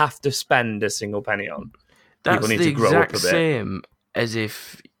don't have to spend a single penny on. That's people need to grow up a bit. Same as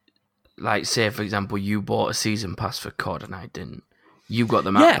if, like, say for example, you bought a season pass for COD and I didn't. You got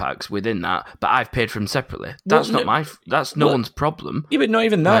the map packs within that, but I've paid for them separately. That's no one's problem. Yeah, but not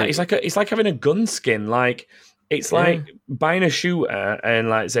even that. Like, it's like having a gun skin. Like, it's like buying a shooter and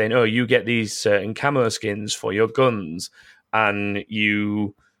like saying, "Oh, you get these certain camo skins for your guns," and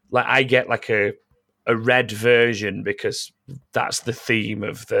you like I get like a red version because that's the theme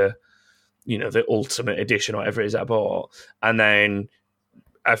of the ultimate edition or whatever it is I bought, and then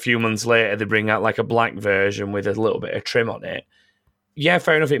a few months later they bring out like a black version with a little bit of trim on it. Yeah,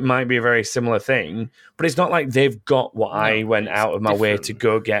 fair enough, it might be a very similar thing, but it's not like they've got what I went out of my way to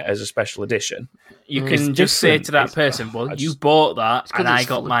go get as a special edition. You can just say to that person, well, you bought that and I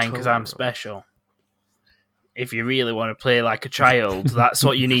got mine because I'm special. If you really want to play like a child, that's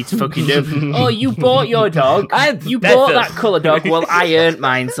what you need to fucking do. Oh, you bought your dog? You bought that colour dog? Well, I earned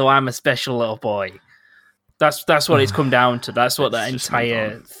mine, so I'm a special little boy. That's what it's come down to. That's what that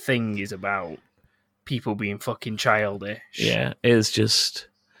entire thing is about. People being fucking childish. Yeah, it's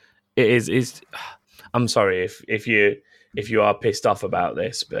I'm sorry if you are pissed off about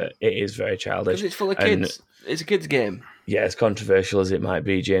this, but it is very childish. Because it's full of kids. It's a kids' game. Yeah, as controversial as it might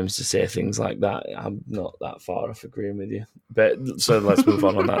be, James, to say things like that, I'm not that far off agreeing with you. But so let's move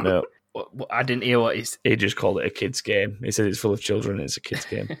on that note. I didn't hear what he just called it a kids' game. He said it's full of children. It's a kids'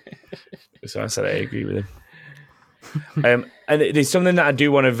 game. So I said I agree with him. And there's something that I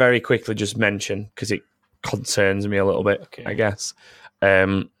do want to very quickly just mention because it concerns me a little bit, I guess.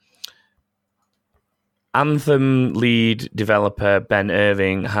 Anthem lead developer Ben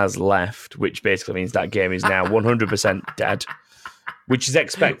Irving has left, which basically means that game is now 100% dead, which is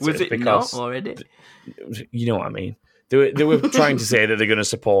expected. Was it because, not already? You know what I mean. They were trying to say that they're going to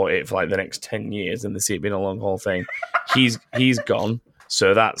support it for like the next 10 years and they see it being a long haul thing. He's gone.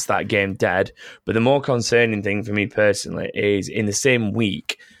 So that's that game dead. But the more concerning thing for me personally is in the same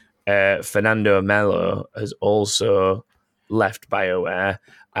week, Fernando Melo has also left BioWare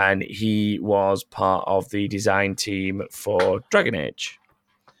and he was part of the design team for Dragon Age.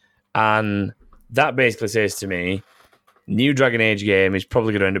 And that basically says to me, new Dragon Age game is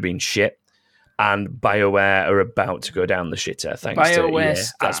probably going to end up being shit. And BioWare are about to go down the shitter, thanks BioWare to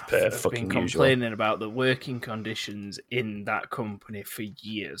EA, as per fucking been complaining about the working conditions in that company for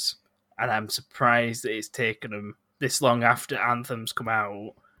years. And I'm surprised that it's taken them this long after Anthem's come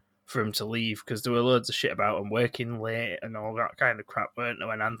out for him to leave, because there were loads of shit about him working late and all that kind of crap, weren't there,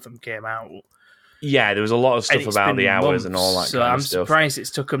 when Anthem came out? Yeah, there was a lot of stuff about the hours and all that so kind of stuff. So I'm surprised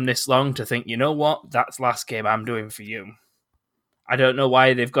it's took them this long to think, you know what, that's the last game I'm doing for you. I don't know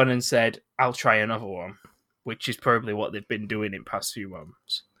why they've gone and said, I'll try another one, which is probably what they've been doing in past few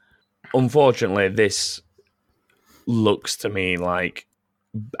months. Unfortunately, this looks to me like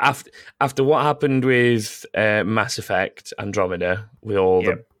after what happened with Mass Effect Andromeda, with all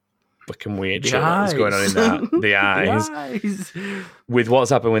the fucking weird shit that's going on in that, the eyes, with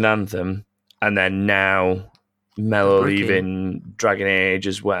what's happened with Anthem, and then now Melo leaving Dragon Age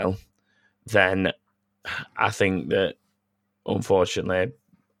as well, then I think that unfortunately,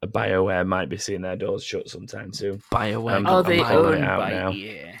 BioWare might be seeing their doors shut sometime soon. BioWare, are they owned by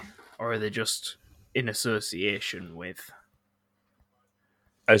EA, or are they just in association with?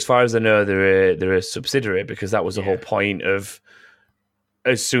 As far as I know, they're a subsidiary, because that was the whole point of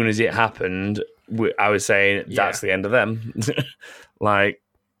as soon as it happened, I was saying that's the end of them. Like,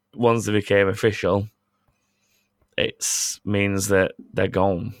 once they became official, it means that they're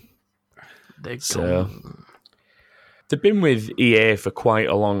gone. They've been with EA for quite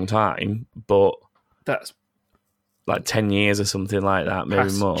a long time, but that's like 10 years or something like that, maybe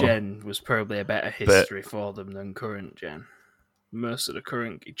past more. gen was probably a better history for them than current gen. Most of the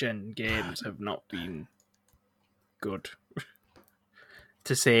current gen games have not been good.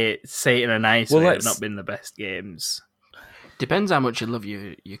 To say it in a nice way, have not been the best games. Depends how much you love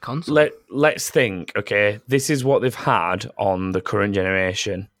your console. Let's think, okay? This is what they've had on the current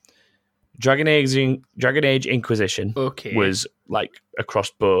generation. Dragon Age Inquisition was like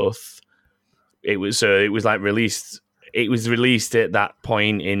across both. It was like released. It was released at that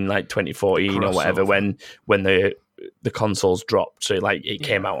point in like 2014 or whatever when the consoles dropped. So like it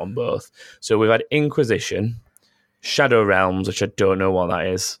came out on both. So we've had Inquisition, Shadow Realms, which I don't know what that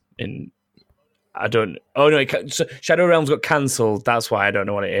is. Shadow Realms got cancelled. That's why I don't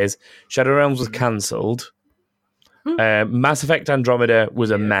know what it is. Shadow Realms was cancelled. Mass Effect Andromeda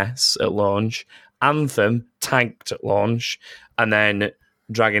was a mess at launch. Anthem tanked at launch, and then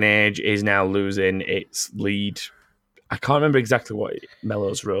Dragon Age is now losing its lead. I can't remember exactly what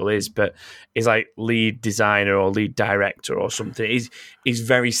Mello's role is, but he's like lead designer or lead director or something. He's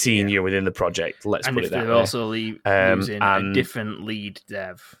very senior within the project. Let's put it that way. And if they're also losing a different lead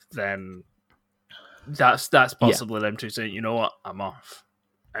dev, then that's possibly them two saying, you know what, I'm off.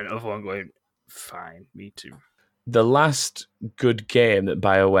 And everyone going, fine, me too. The last good game that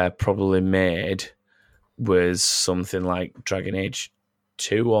BioWare probably made was something like Dragon Age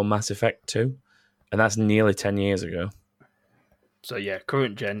 2 or Mass Effect 2, and that's nearly 10 years ago. So yeah,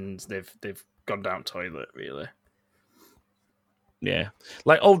 current gens, they've gone down toilet, really. Yeah.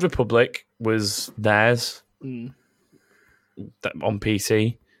 Like Old Republic was theirs on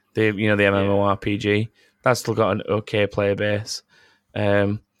PC. The MMORPG. That's still got an okay player base.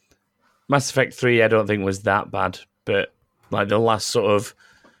 Mass Effect 3 I don't think was that bad, but like the last sort of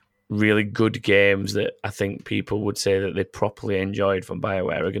really good games that I think people would say that they properly enjoyed from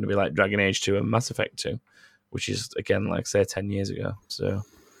BioWare are going to be like Dragon Age 2 and Mass Effect 2, which is, again, like, say, 10 years ago. So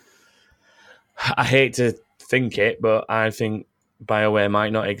I hate to think it, but I think BioWare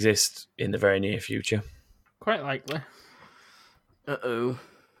might not exist in the very near future. Quite likely. Uh-oh.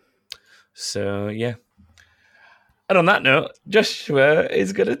 So, yeah. And on that note, Joshua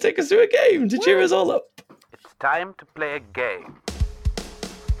is going to take us through a game to cheer us all up. It's time to play a game.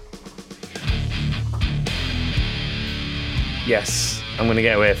 Yes, I'm going to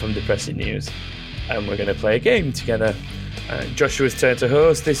get away from depressing news, and we're going to play a game together. Joshua's turn to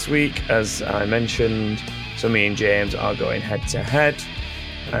host this week, as I mentioned. So me and James are going head-to-head.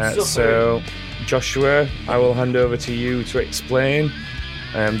 So, Joshua, I will hand over to you to explain.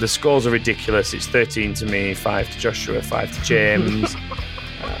 The scores are ridiculous. It's 13 to me, 5 to Joshua, 5 to James.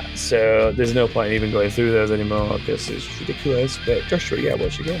 So there's no point in even going through those anymore because it's ridiculous. But Joshua, yeah,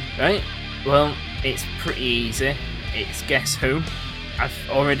 what's your game? Right. Well, it's pretty easy. It's Guess Who. I've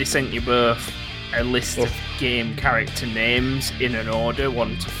already sent you both a list of game character names in an order,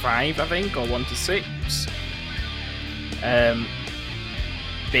 1 to 5, I think, or 1 to 6.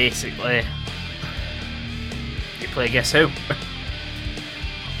 Basically, you play Guess Who.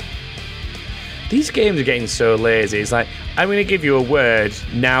 These games are getting so lazy. It's like, I'm going to give you a word,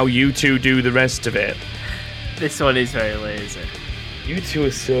 now you two do the rest of it. This one is very lazy. You two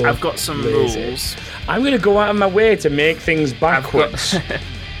are so I've got some lazy. rules. I'm going to go out of my way to make things backwards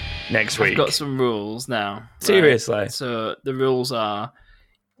next week. I've got some rules now. Seriously? Right? So the rules are,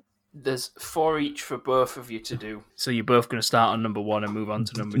 there's 4 each for both of you to do. So you're both going to start on number 1 and move on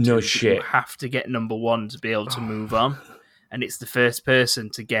to number 2. No shit. You have to get number 1 to be able to move on. And it's the first person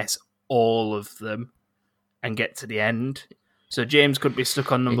to guess all of them and get to the end. So James could be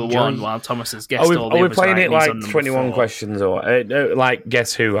stuck on number 1 while Thomas has guessed all the others. Are we playing it like 21 4. questions or like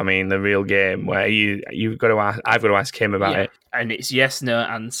Guess Who? I mean, the real game where you've got to ask, I've got to ask him about it, and it's yes/no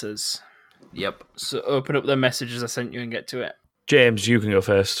answers. Yep. So open up the messages I sent you and get to it. James, you can go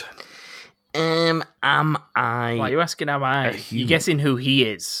first. Am I? Why are you asking? Am I? You're guessing who he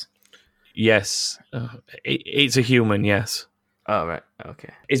is. Yes, it's a human. Yes. Oh right. Okay.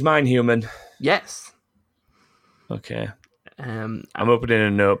 Is mine human? Yes. Okay. I'm opening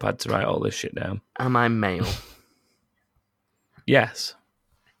a notepad to write all this shit down. Am I male? Yes.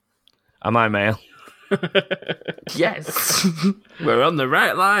 Am I male? Yes. We're on the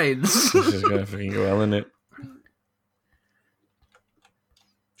right lines. This is going to freaking go well, isn't it?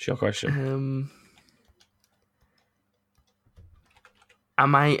 It's your question.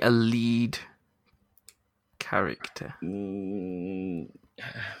 Am I a lead character?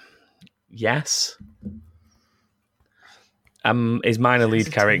 Yes. Is mine a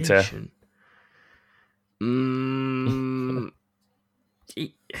lead character? Hesitation.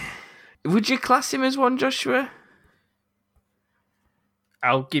 Would you class him as one, Joshua?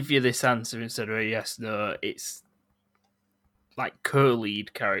 I'll give you this answer instead of a yes, no. It's like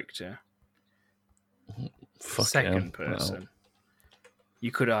co-lead character. Second person. Well.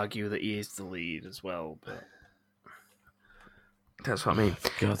 You could argue that he is the lead as well, but That's what I mean.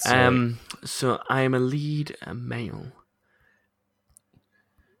 God's sake. So I am a lead male.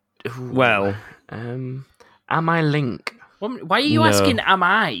 Ooh. Well, am I Link? why are you No. asking, am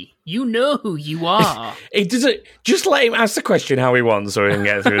I? You know who you are. it doesn't. Just let him ask the question how he wants, so he can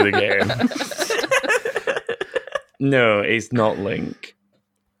get through the game. No, it's not Link.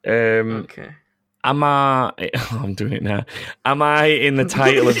 Okay. Am I? I'm doing it now. Am I in the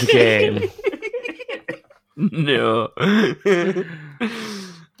title of the game? No.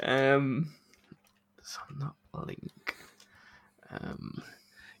 So I'm not Link.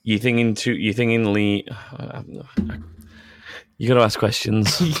 You thinking Lee? You got to ask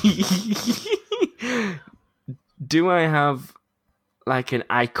questions. Do I have like an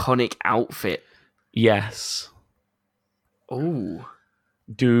iconic outfit? Yes. Oh.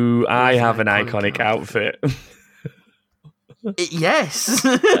 Do I is have an an iconic iconic outfit? Yes.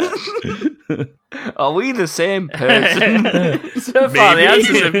 Are we the same person? So far, the Maybe.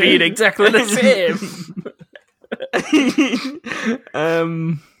 answers have been exactly the same.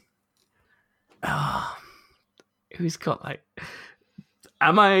 Who's got like?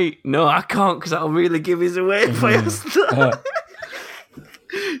 Am I? No, I can't because I'll really give his away if I ask that.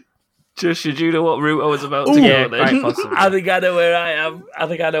 Just should you know what route I was about to Yeah, go? quite Then? possibly. I think I know where I am. I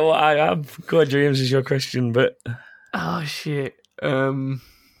think I know what I am. Go on, James, is your question, but Oh shit. Iconic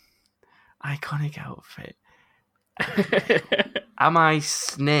outfit. Am I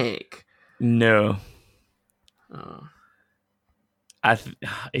Snake? no. Oh.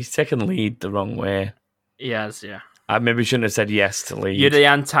 He's taken lead the wrong way. Yes, yeah. I maybe shouldn't have said yes to lead. You're the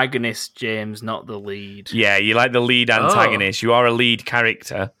antagonist, James, not the lead. Yeah, you like the lead antagonist. You are a lead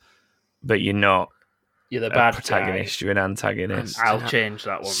character, but you're not You're the a bad protagonist. You're an antagonist. guy. I'll change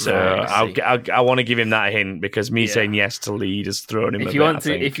that one. So Right, I want to give him that hint because me Yeah. saying yes to lead has thrown him. If you want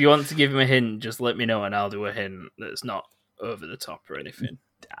to give him a hint, just let me know and I'll do a hint that's not over the top or anything.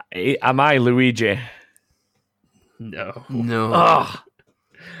 Am I Luigi? No. No. Oh,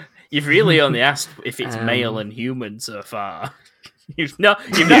 You've really only asked if it's male and human so far. You've not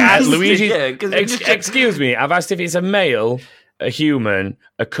asked Luigi. Yeah, 'cause we just- Excuse me. I've asked if it's a male, a human,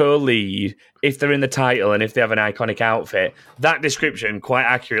 a co-lead, if they're in the title, and if they have an iconic outfit. That description quite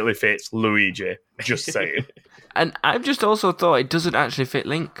accurately fits Luigi. Just saying. And I've just also thought it doesn't actually fit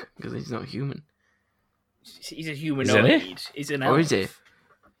Link because he's not human. He's a humanoid. He's an elf. Or is he?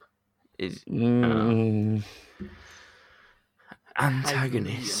 Is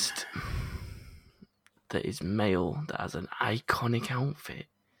antagonist that is male that has an iconic outfit.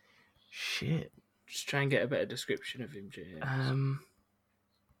 Shit. Just try and get a better description of him, James.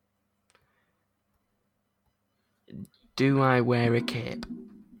 Do I wear a cape?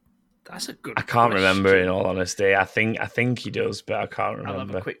 That's a good I can't remember. question. In all honesty, I think he does, but I can't I'll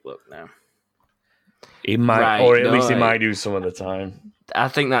remember. have a quick look now. He might, Right, or at no, least he I- might do some of the time. I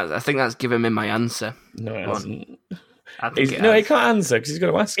think that's given me my answer. No, it Go on. hasn't. I think He it no, he has. can't answer because he's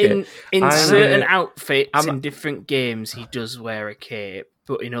got to ask it. In I'm- certain outfits I'm- in different games, he does wear a cape,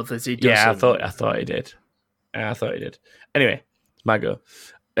 but in others he doesn't. Yeah, I thought he did. I thought he did. Anyway, it's my go.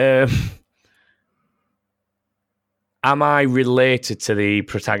 Am I related to the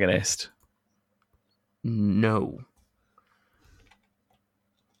protagonist? No.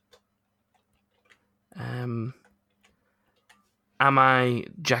 Am I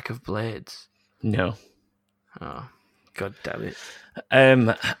Jack of Blades? No. Oh, god damn it.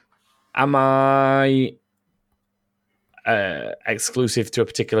 Am I exclusive to a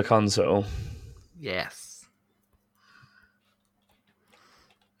particular console? Yes.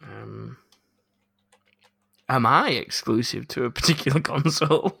 Am I exclusive to a particular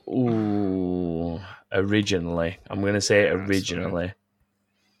console? Ooh, originally. I'm going to say originally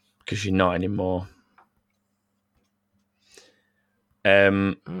because you're not anymore.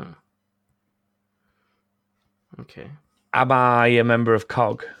 Oh. Okay. Am I a member of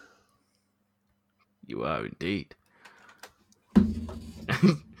COG? You are indeed.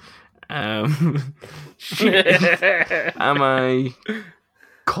 Shit. Am I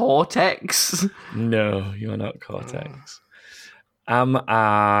Cortex? No, you're not Cortex. Am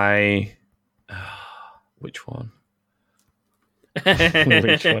I... which one?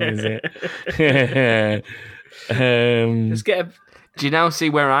 Which one is it? Just get Do you now see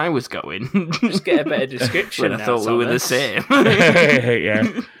where I was going? Just get a better description. When I thought we were the same.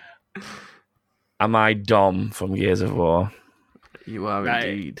 Yeah. Am I Dom from Gears of War? You are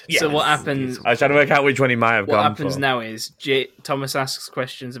indeed. So what happens? I was trying to work out which one he might have What gone happens for. now is Thomas asks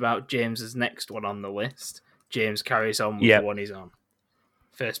questions about James's next one on the list. James carries on with the one he's on.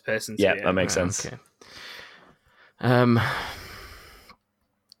 First person. Yeah, that makes sense. Okay.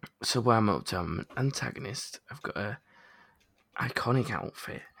 So where I'm up to, I'm an antagonist. I've got a iconic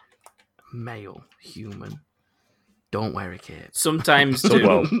outfit. Male, human. Don't wear a cape. Sometimes do.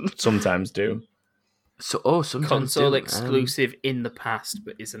 Well, sometimes do. Sometimes Console do. exclusive in the past,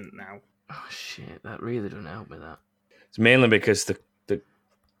 but isn't now. Oh shit, that really doesn't help with that. It's mainly because the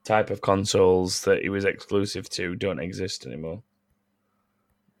type of consoles that it was exclusive to don't exist anymore.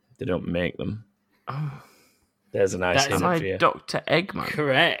 They don't make them. Oh. There's a nice Am hint for I you. Dr. Eggman?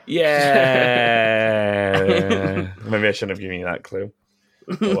 Correct. Yeah. Maybe I shouldn't have given you that clue.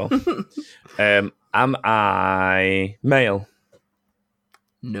 Oh, well. Am I male?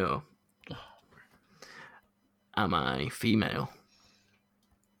 No. Am I female?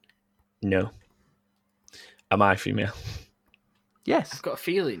 No. Am I female? Yes. I've got a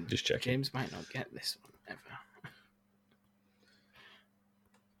feeling Just checking. James might not get this one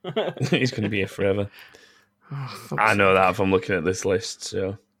ever. He's going to be here forever. Oh, I know that from looking at this list.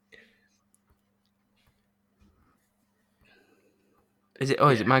 So Is it? Oh,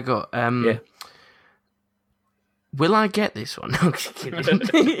 is it my go? yeah. Will I get this one? No, just kidding.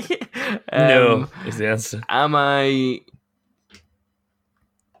 No is the answer. Am I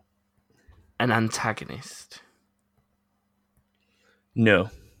an antagonist? No.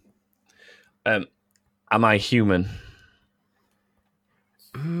 Am I human?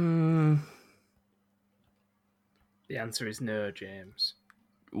 The answer is no, James.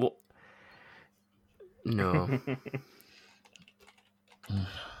 What? No.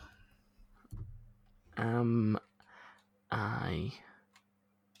 Am I?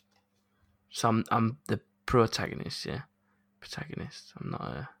 So I'm the protagonist, yeah. Protagonist. I'm not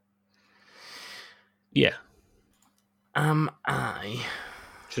a. Yeah. Am I?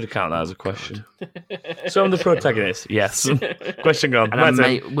 Should have counted that as a question. So I'm the protagonist. Yes. Question gone. And That's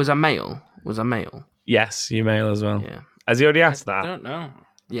it. was I male? Was I male? Yes, you male as well. Yeah. Has he already asked I that? don't know.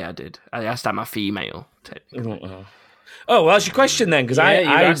 Yeah, I did. I asked am I female? Technically. Oh, well, that's your question then, because Yeah, I you've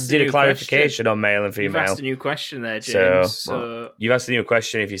asked a did a new clarification on male and You've female. asked a new question there, James. So You've asked a new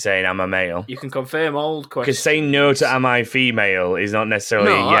question if you're saying am I male? you can confirm old questions. Because saying no to am I female is not necessarily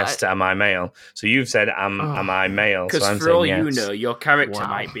No, a yes to am I male. So you've said am I male? Because So I'm for saying all yes. you know, your character Wow.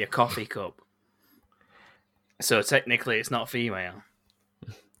 might be a coffee cup. So technically, it's not female.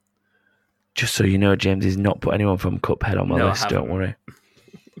 Just so you know, James has not put anyone from Cuphead on my No, I list. Don't haven't. worry.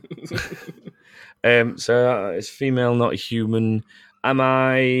 So it's female, not human. Am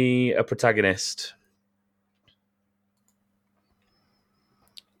I a protagonist?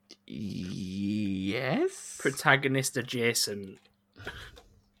 Yes. Protagonist adjacent.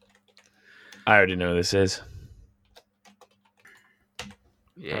 I already know who this is.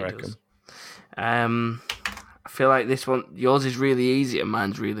 Yeah, I it reckon. does. I feel like this one, yours is really easy and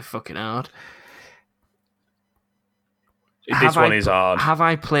mine's really fucking hard. This one is hard. Have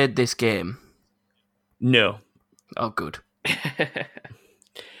I played this game? No. Oh, good.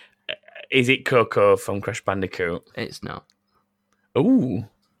 Is it Coco from Crash Bandicoot? It's not. Ooh.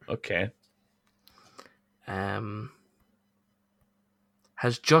 Okay.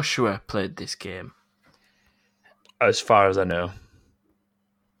 Has Joshua played this game? As far as I know.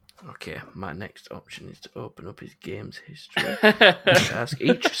 Okay, my next option is to open up his game's history. Ask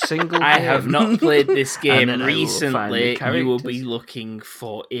each single I game. have not played this game And then I will find the recently. You will be characters. looking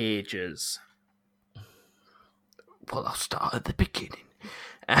for ages. Well, I'll start at the beginning.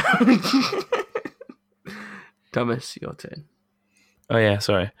 Thomas, your turn. Oh, yeah,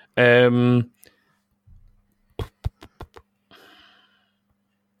 sorry. Am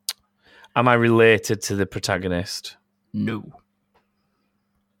I related to the protagonist? No.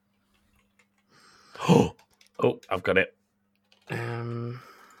 Oh, I've got it. I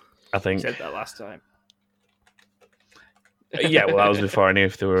I think. said that last time. Yeah, well, that was before I knew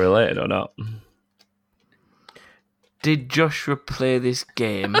if they were related or not. Did Joshua play this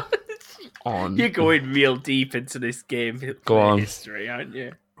game on? You're going real deep into this game Go on. history, aren't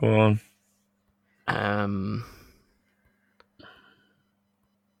you? Go on.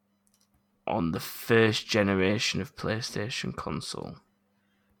 On the first generation of PlayStation console.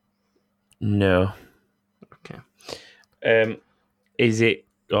 No. Okay. Is it,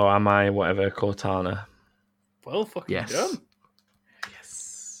 or am I, whatever, Cortana? Well, fucking Yes. done.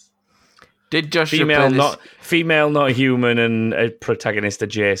 Did Joshua play this? Female, not human, and a protagonist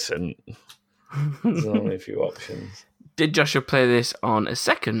adjacent. There's only a few options. Did Joshua play this on a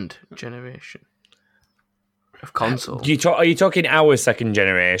second generation of console? Are you talking our second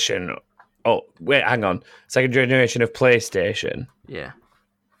generation? Oh, wait, hang on. Second generation of PlayStation? Yeah.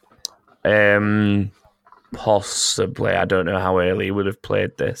 Possibly. I don't know how early he would have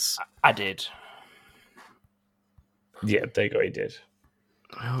played this. I did. Yeah, there you go, he did.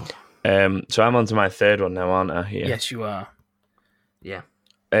 Oh. So I'm on to my third one now, aren't I? Yeah. Yes, you are. Yeah.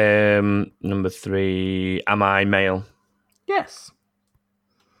 Number 3, am I male? Yes.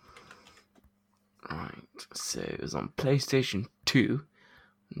 Right. So it was on PlayStation 2.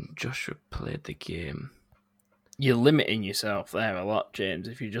 And Joshua played the game. You're limiting yourself there a lot, James,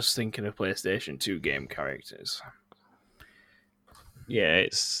 if you're just thinking of PlayStation 2 game characters. Yeah,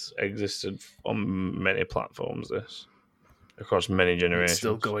 it's existed on many platforms, this. Across many generations. It's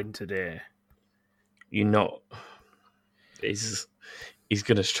still going today. You're not... He's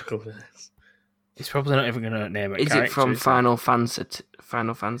going to struggle with this. He's probably not even going to name it. Is it from Final Fantasy?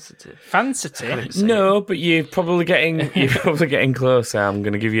 Fantasy? No, but you're probably getting closer. I'm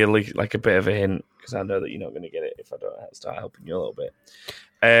going to give you like a bit of a hint because I know that you're not going to get it if I don't start helping you a little bit.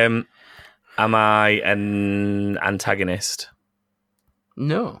 Am I an antagonist?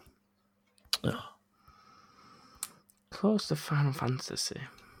 No. Oh. Close to Final Fantasy.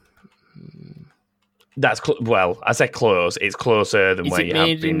 That's I say close. It's closer than where you have been. Is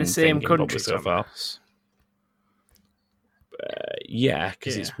it made in the same country so far? Yeah,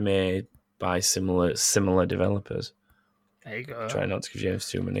 because it's made by similar developers. There you go. Try not to give James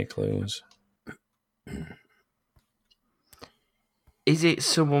too many clues. Is it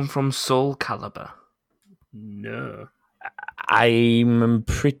someone from Soul Calibur? No. I'm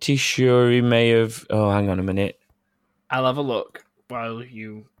pretty sure he may have... Oh, hang on a minute. I'll have a look while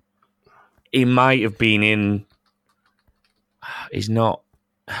you... He might have been in... He's not...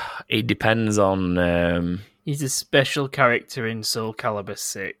 It depends on... He's a special character in Soul Calibur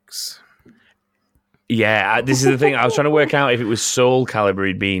 6. Yeah, this is the thing. I was trying to work out if it was Soul Calibur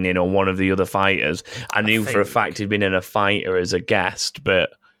he'd been in or one of the other fighters. I knew for a fact he'd been in a fighter as a guest, but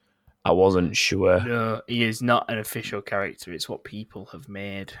I wasn't sure. No, he is not an official character. It's what people have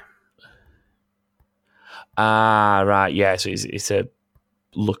made. Ah, right. Yeah, so it's a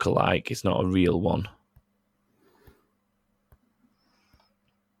lookalike. It's not a real one.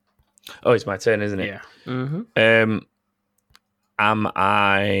 Oh, it's my turn, isn't it? Yeah. Mm-hmm. Am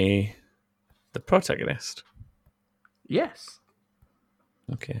I the protagonist? Yes.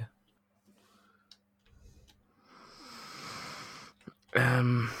 Okay.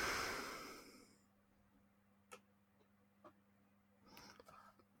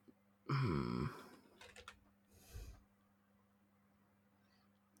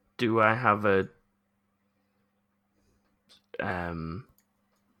 Do I have a an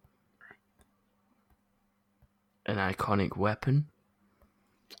iconic weapon?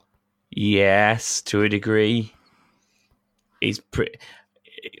 Yes, to a degree. He's pretty...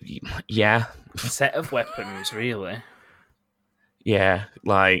 Yeah. A set of weapons, really. Yeah,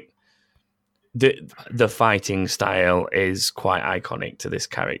 like... The fighting style is quite iconic to this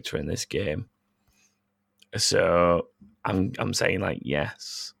character in this game. So, I'm saying, like,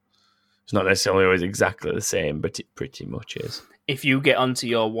 yes. It's not necessarily always exactly the same, but it pretty much is. If you get onto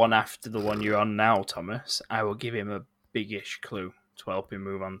your one after the one you're on now, Thomas, I will give him a big-ish clue to help him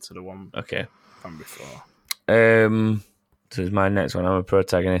move on to the one from before. So it's my next one. I'm a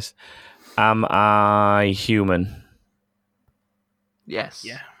protagonist. Am I human? Yes.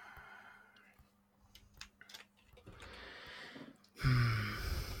 Yeah.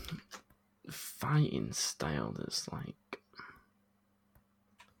 Fighting style that's like...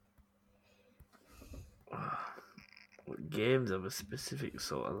 What games have a specific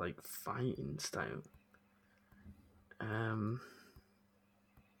sort of like fighting style? And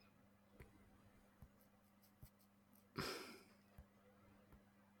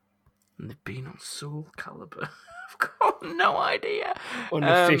they've been on Soul Calibur. I've got no idea.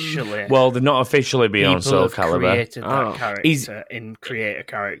 Unofficially. Well, they've not officially been on Soul Calibur. Created that character create a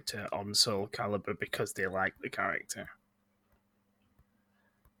character on Soul Calibur because they like the character.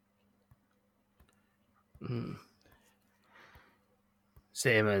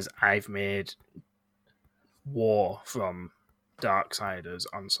 Same as I've made War from Darksiders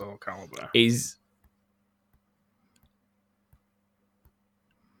on Soul Calibur.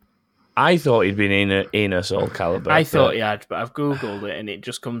 I thought he'd been in a Soul Calibur. I thought he had, but I've googled it and it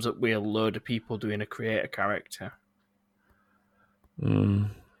just comes up with a load of people doing a create a character.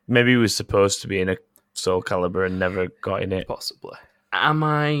 Maybe he was supposed to be in a Soul Calibur and never got in it. Possibly. Am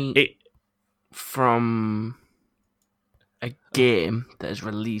I from a game that is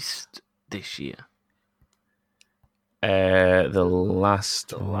released this year? The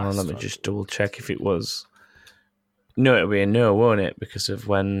last one. Let me just double check if it was. No, it'll be a no, won't it? Because of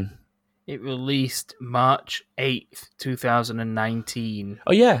when it released March 8th, 2019.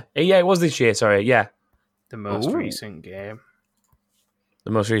 Oh yeah, it was this year. Sorry, yeah, The most recent game.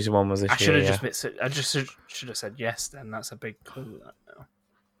 the most recent one was this I should year. have just should have said yes. Then that's a big clue. That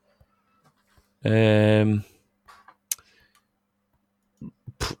now.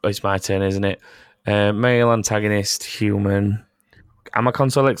 It's my turn, isn't it? Male antagonist, human. Am I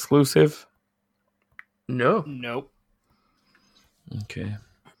console exclusive? No. Nope. Okay.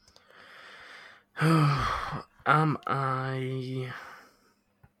 Am I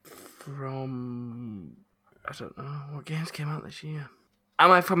from... I don't know. What games came out this year?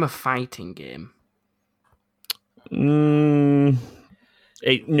 Am I from a fighting game? No,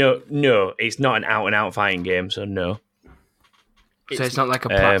 it's not an out-and-out fighting game, so no. So it's not like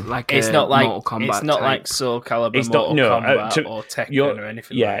it's not like Mortal Kombat it's not type. like Soul Calibur, It's Mortal not- no, Kombat, or Tekken or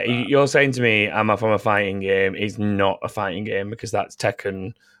anything Yeah, like that. you're saying to me, am I from a fighting game? It's not a fighting game because that's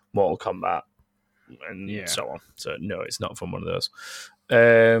Tekken, Mortal Kombat, and so on. So no, it's not from one of those.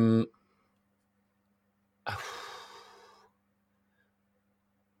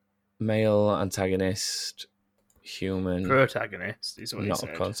 Male antagonist, human, Protagonist is what he not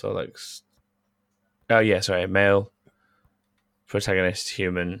said. console Oh yeah, sorry, male protagonist,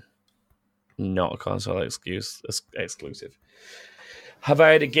 human, not a console exclusive. Have I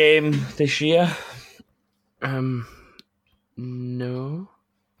had a game this year? No.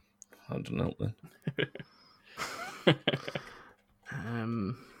 I don't know then.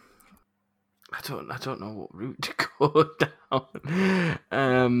 I don't know what route to go down.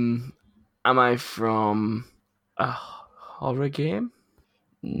 Am I from a horror game?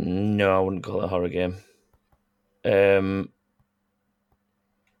 No, I wouldn't call it a horror game.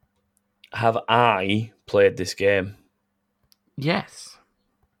 Have I played this game? Yes.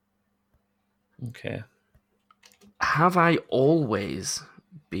 Okay. Have I always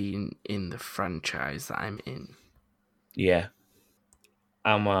been in the franchise that I'm in? Yeah.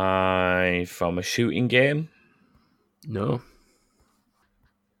 Am I from a shooting game? No.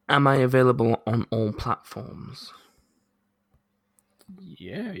 Am I available on all platforms?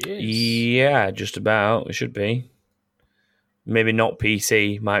 Yeah, yes. Yeah, just about. It should be. Maybe not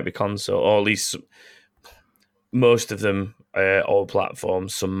PC, might be console, or at least most of them all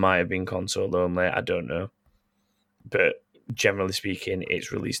platforms. Some might have been console only. I don't know. But generally speaking,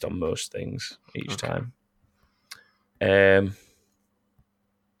 it's released on most things each time. It's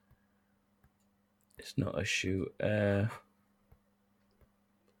not a shoot.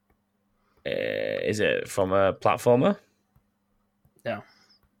 Is it from a platformer?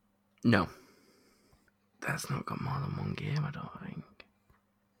 No. That's not got more than one game, I don't think.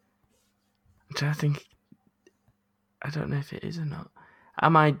 I'm trying to think. I don't know if it is or not.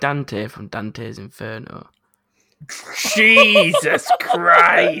 Am I Dante from Dante's Inferno? Jesus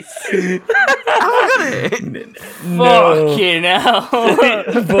Christ! Have I got it? Fucking hell!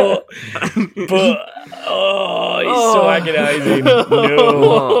 but it's so agonizing.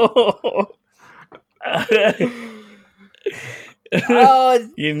 No.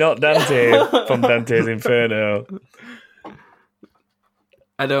 You're not Dante from Dante's Inferno.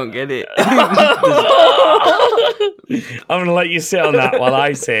 I don't get it. I'm going to let you sit on that while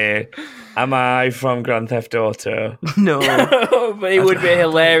I say, am I from Grand Theft Auto? No. But it would be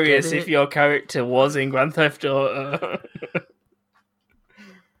hilarious if your character was in Grand Theft Auto.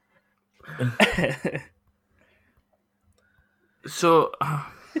 So...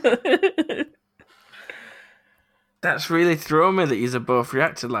 that's really thrown me that you've both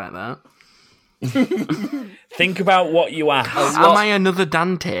reacted like that. Think about what you asked. Am I another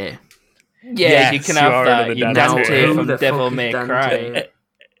Dante? Yeah, you can have that. You're Dante Who from the Devil fuck is May Dante? Cry.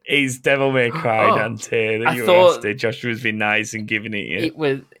 It's Devil May Cry, Dante, that I you thought- asked it. Joshua's been nice and giving it you. It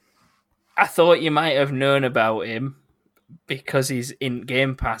was. I thought you might have known about him because he's in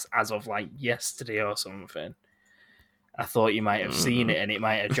Game Pass as of like yesterday or something. I thought you might have seen it and it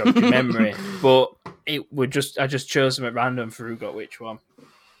might have jogged your memory, but it would I just chose them at random for who got which one.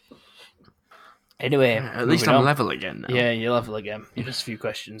 Anyway, At least moving I'm on. level again now. Yeah, you're level again. You're just a few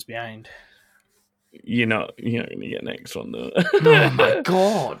questions behind. You're not going to get next one though. Oh my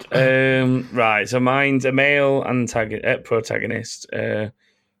god. Right, so mine's a male protagonist,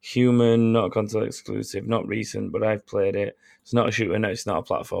 human, not console exclusive, not recent, but I've played it. It's not a shooter, no, it's not a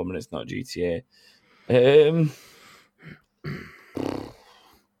platform, and it's not GTA.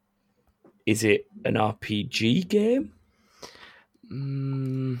 Is it an RPG game?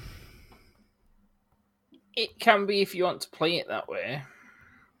 It can be if you want to play it that way.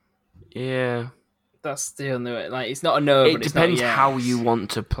 Yeah. That's the only way. Like, it's not a no, It but it's not a depends yes. how you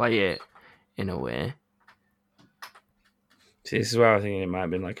want to play it, in a way. See, this is where I was thinking it might have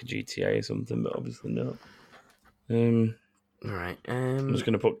been like a GTA or something, but obviously not. Right. I'm just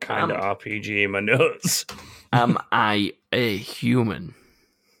going to put kind of RPG in my notes. Am I a human?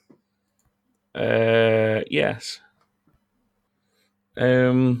 Yes.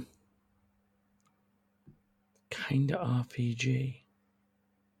 Kind of RPG.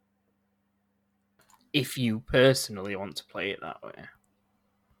 If you personally want to play it that way.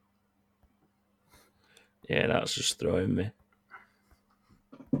 Yeah, that's just throwing me.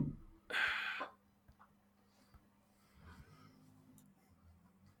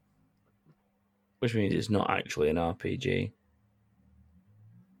 Which means it's not actually an RPG.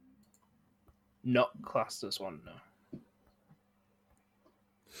 Not classed as one, no.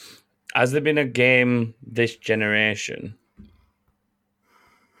 Has there been a game this generation?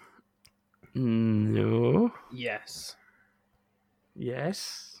 No. Yes.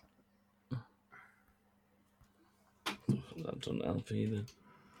 Yes. That doesn't help either.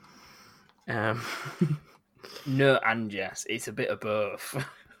 No and yes. It's a bit of both.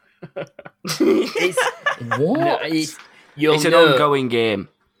 It's What? No, you'll an know. ongoing game.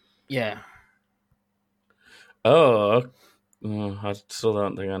 Yeah. Oh, I still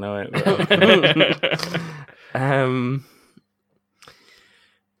don't think I know it. But okay.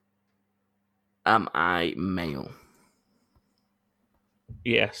 Am I male?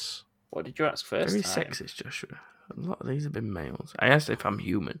 Yes. What did you ask first? Very time? sexist, Joshua. A lot of these have been males. I asked if I'm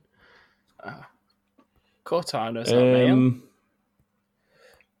human. Cortana's not male.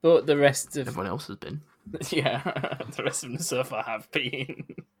 But the rest of Everyone else has been. yeah, the rest of them so far have been.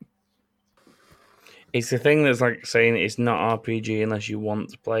 It's the thing that's like saying it's not RPG unless you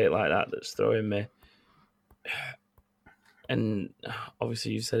want to play it like that that's throwing me. And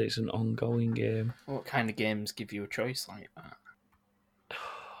obviously you said it's an ongoing game. What kind of games give you a choice like that?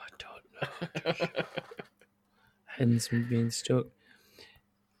 I don't know. Hence me being stuck.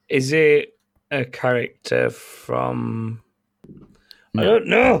 Is it a character from... No. I don't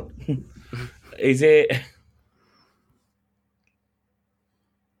know. Is it...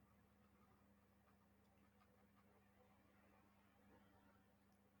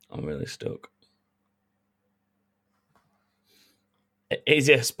 I'm really stuck. Is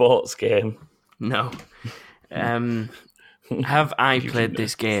it a sports game? No. Have I played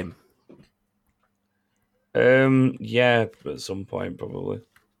this game? Yeah, at some point probably.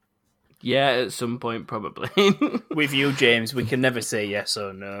 Yeah, at some point, probably. With you, James, we can never say yes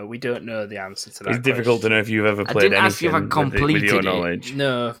or no. We don't know the answer to that. It's difficult to know if you've ever I played didn't anything ask you if I with completed your it. knowledge.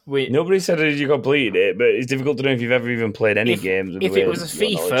 No, Nobody said that you completed it, but it's difficult to know if you've ever even played any games. With if the it way was a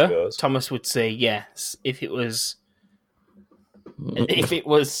your knowledge FIFA, goes. Thomas would say yes. If it was if it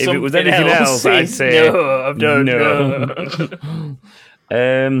was something anything else, I'd it's say no. I don't know.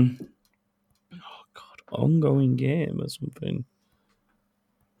 Oh God, ongoing game or something.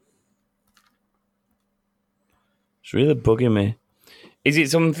 It's really bugging me. Is it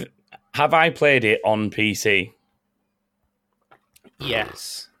something? Have I played it on PC?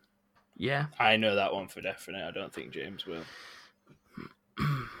 Yes, Yeah. I know that one for definite. I don't think James will.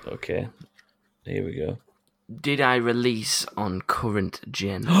 Okay, here we go. Did I release on current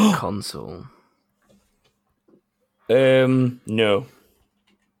gen console? No.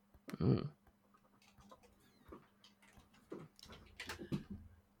 Am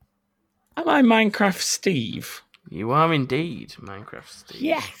I Minecraft Steve? You are indeed Minecraft Steve.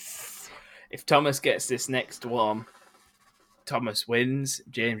 Yes. If Thomas gets this next one, Thomas wins.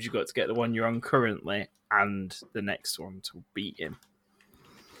 James, you've got to get the one you're on currently and the next one to beat him.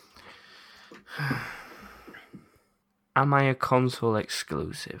 Am I a console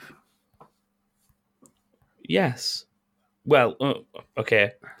exclusive? Yes. Well,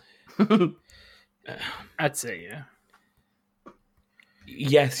 okay. I'd say yeah.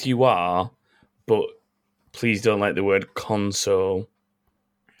 Yes, you are, but please don't like the word console.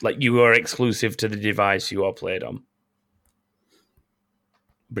 Like, you are exclusive to the device you are played on.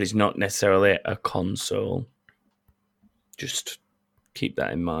 But it's not necessarily a console. Just keep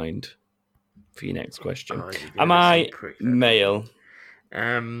that in mind for your next question. Oh, Am I male?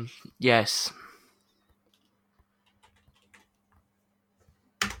 Yes.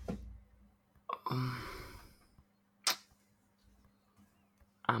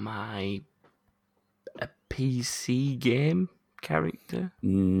 Am I a PC game character?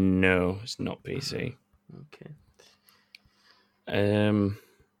 No, it's not PC. Okay.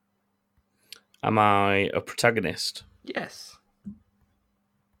 Am I a protagonist? Yes.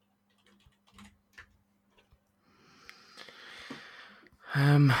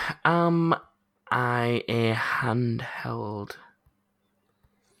 Am I a handheld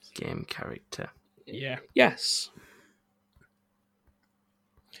game character? Yeah. Yes.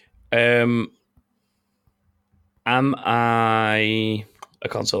 Am I a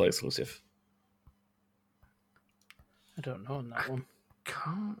console exclusive? I don't know on that one.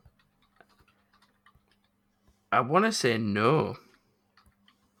 Can't. I want to say no.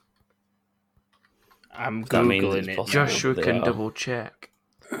 I'm That means Googling it's it. possible. Joshua they can are. double check.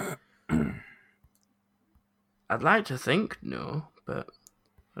 I'd like to think no, but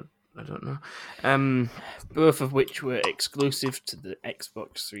I don't know. Both of which were exclusive to the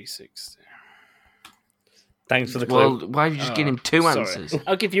Xbox 360. Thanks for the clue. Well, why are you just giving him two Sorry. answers?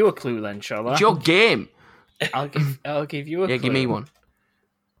 I'll give you a clue then, shall I? It's your game. I'll give you a clue. Yeah, give me one.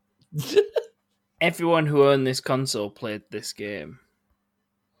 Everyone who owned this console played this game.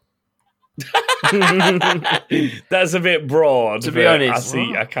 That's a bit broad. To be but honest,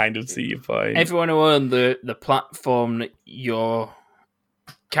 I kind of see your point. Everyone who owned the platform that your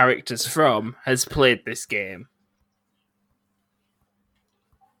character's from has played this game.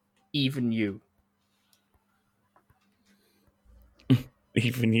 Even you.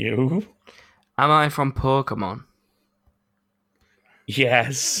 Even you. Am I from Pokemon?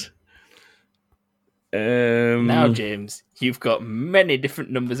 Yes. Now, James, you've got many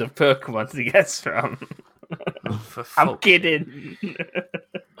different numbers of Pokemon to guess from. For I'm fuck's kidding.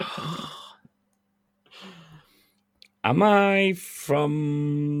 Am I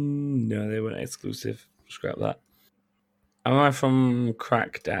from... No, they weren't exclusive. Scrap that. Am I from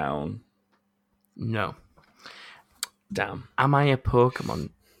Crackdown? No. Damn. Am I a Pokemon?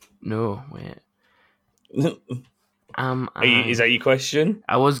 No, wait. Am I... Is that your question?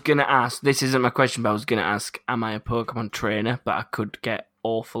 I was going to ask, this isn't my question, but I was going to ask, am I a Pokemon trainer? But I could get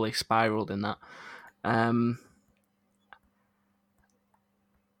awfully spiraled in that. Am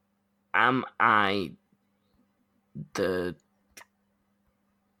I the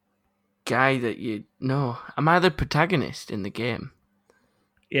guy that you... No. Am I the protagonist in the game?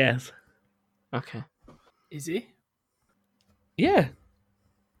 Yes. Okay. Is he? Yeah.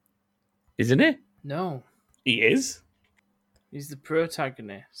 Isn't it? No. He is. He's the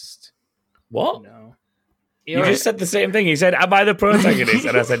protagonist. What? No. You just said the same thing. He said, "Am I the protagonist?"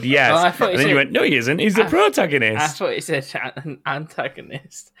 And I said, "Yes." Oh, I thought and you then you said- went, "No, he isn't. He's the I protagonist. thought he said an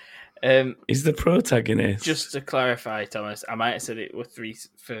antagonist. He's the protagonist." Just to clarify, Thomas, I might have said it was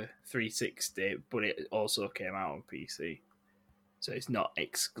 360, but it also came out on PC. So it's not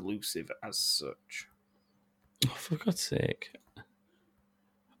exclusive as such. Oh, for God's sake.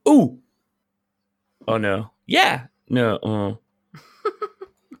 Ooh. Oh, no. Yeah. No. Oh.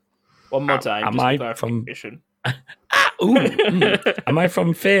 One more time. Am just I clarification. Ooh. Am I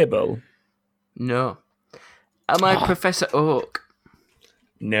from Fable? No. Am I Professor Oak?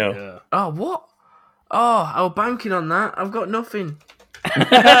 No. Yeah. Oh, what? Oh, I was banking on that. I've got nothing.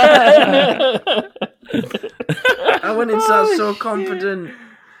 I went inside so confident.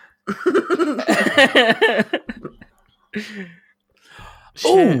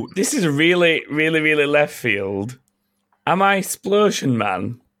 Oh, this is really, really, really left field. Am I Splosion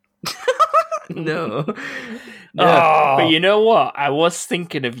Man? No. No, Oh. but you know what? I was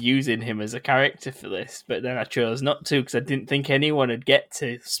thinking of using him as a character for this, but then I chose not to because I didn't think anyone would get to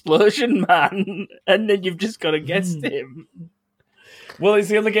Explosion Man, and then you've just got to guess him. Well, it's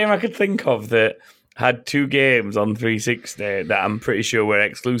the other game I could think of that had two games on 360 that I'm pretty sure were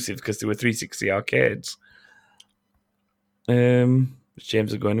exclusive because they were 360 arcades. Which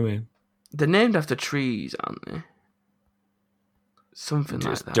James are going away. They're named after trees, aren't they? Something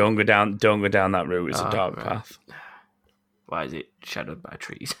Just like that. don't go down that route. It's a dark right. path. Why is it shadowed by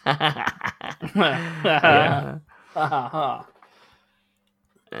trees? Yeah.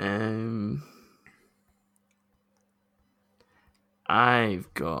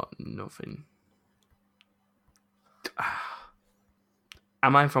 I've got nothing.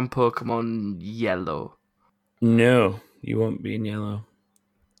 Am I from Pokemon Yellow? No, you won't be in yellow.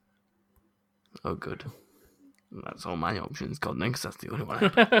 Oh, good. That's all my options gone then, because that's the only one I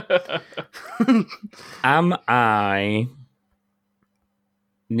had. Am I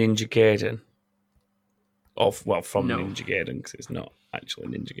Ninja Gaiden? From No. Ninja Gaiden, because it's not actually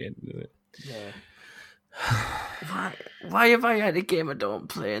Ninja Gaiden, is it? Why have I had a game I don't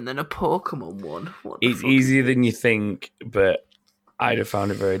play and then a Pokemon one? What the It's fuck? easier than you think, but I'd have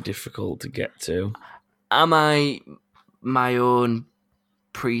found it very difficult to get to. Am I my own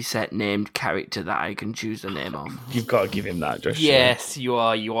preset named character that I can choose the name of? You've got to give him that, Josh. Yes, you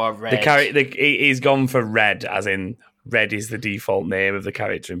are. You are red. The character he's gone for Red, as in Red is the default name of the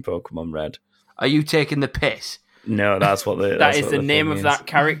character in Pokemon Red. Are you taking the piss? No, that's what the that is the name of that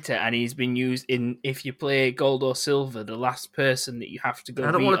character, and he's been used in. If you play Gold or Silver, the last person that you have to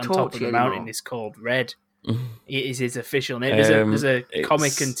go beat on top of the mountain is called Red. It is his official name. There's a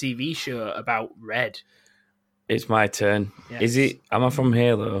comic and TV show about Red. It's my turn. Yes. Is it? Am I from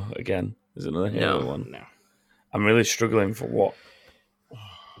Halo again? Is it another Halo one? No. I'm really struggling for what.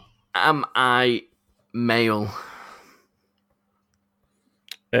 Am I male?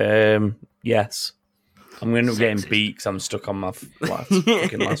 Yes. I'm going to get beat because I'm stuck on my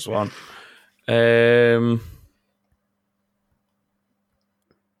fucking last one. I'm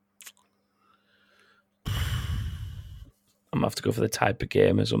going to have to go for the type of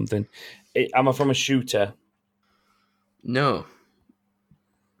game or something. Am I from a shooter? No.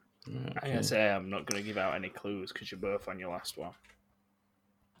 Okay. I'm going to say I'm not going to give out any clues because you're both on your last one.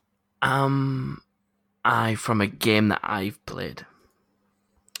 I from a game that I've played?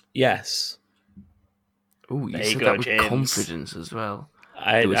 Yes. Oh, you said that with confidence as well.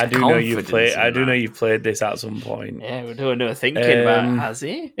 I do know you've played. I do know you've played this at some point. Yeah, we're doing no thinking about it, has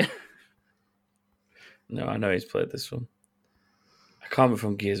he? No, I know he's played this one. I can't be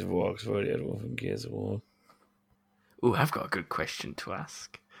from Gears of War because I've already had one from Gears of War. Oh, I've got a good question to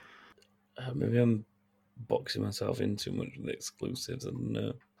ask. Maybe I'm boxing myself in too much with exclusives. I don't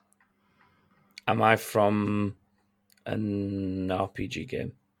know. Am I from an RPG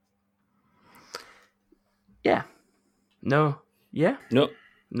game? Yeah. No. Yeah? No.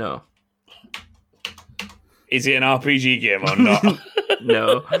 No. Is it an RPG game or not?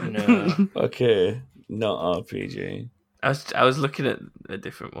 No. No. Okay. Not RPG. I was looking at a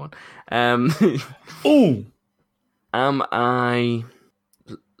different one. Ooh! Am I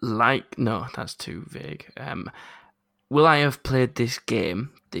like... No, that's too vague. Will I have played this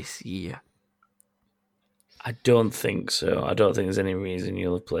game this year? I don't think so. I don't think there's any reason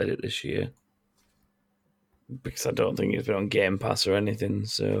you'll have played it this year. Because I don't think it's been on Game Pass or anything,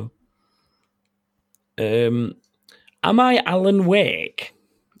 so... am I Alan Wake?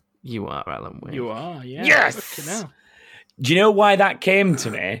 You are Alan Wake. You are, yeah. Yes! Do you know why that came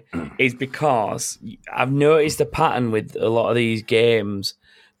to me? Is because I've noticed a pattern with a lot of these games.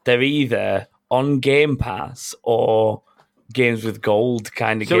 They're either on Game Pass or games with gold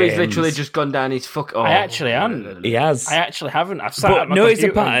kind of games. So he's literally just gone down his fuck... Oh. I actually haven't. He has. I actually haven't. I've sat at my notice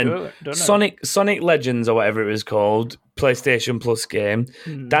computer a pattern. Sonic Legends or whatever it was called, PlayStation Plus game.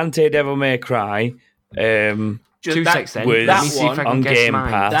 Dante Devil May Cry. 2 seconds then. Was Let me see if I can on guess Game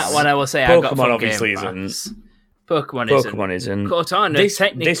mine. Pass. That one I will say Pokemon I got from obviously Game Pass. isn't. Pokemon isn't. Cortana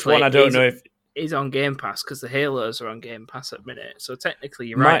technically this one I don't know if is on Game Pass because the Halos are on Game Pass at the minute. So technically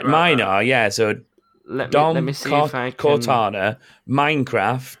you're right. Mine are, yeah. So let me see if I can... Cortana,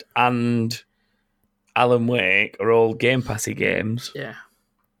 Minecraft, and Alan Wake are all Game Passy games. Yeah.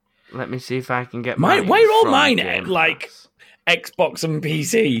 Let me see if I can get mine. Why are all mine Game like Pass. Xbox and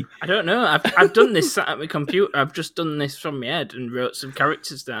PC? I don't know. I've done this sat at my computer. I've just done this from my head and wrote some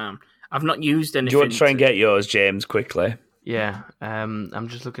characters down. I've not used anything. Do you want to try and get yours, James, quickly? Yeah. I'm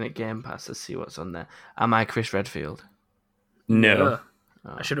just looking at Game Pass to see what's on there. Am I Chris Redfield? No.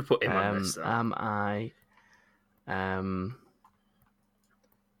 Oh. I should have put him on this. Though. Am I?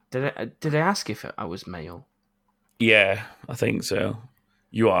 Did I ask if I was male? Yeah, I think so.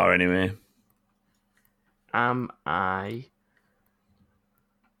 You are anyway. Am I?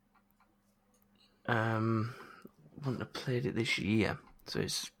 Wouldn't have played it this year, so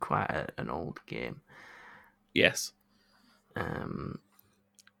it's quite an old game. Yes. Um.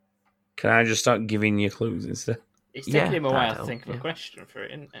 Can I just start giving you clues instead? It's taking him a while to think of a question for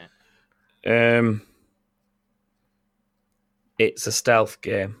it, isn't it? It's a stealth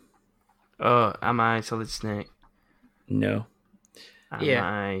game. Oh, am I Solid Snake? No. Am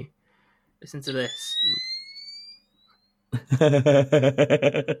I... Listen to this.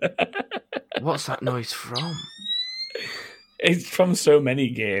 What's that noise from? It's from so many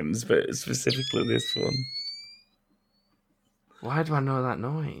games, but specifically this one. Why do I know that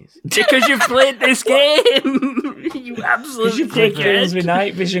noise? Because you've played this game! You absolute games with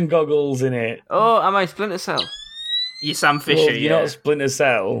night vision goggles in it. Oh, am I Splinter Cell? You're Sam Fisher, well, you're not Splinter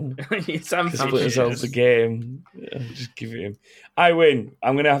Cell. You're Sam Fisher. Splinter Cell's the game. Yeah, just give it him. I win.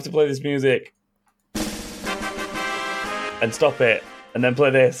 I'm going to have to play this music. And stop it. And then play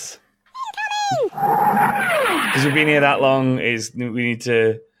this. Because we've been here that long, we need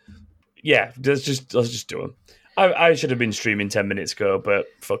to... Yeah, let's just do them. I should have been streaming 10 minutes ago, but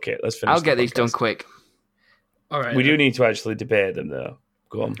fuck it. Let's finish. I'll get these done quick. All right. We do need to actually debate them, though.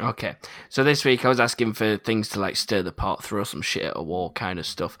 Go on. Okay. So this week I was asking for things to like stir the pot, throw some shit at a wall kind of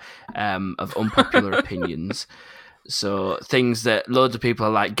stuff, of unpopular opinions. So things that loads of people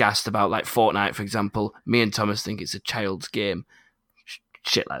are like gassed about, like Fortnite, for example. Me and Thomas think it's a child's game.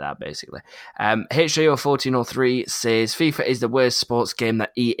 Shit like that, basically. HJO1403 says FIFA is the worst sports game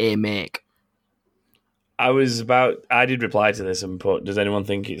that EA make. I did reply to this and put, does anyone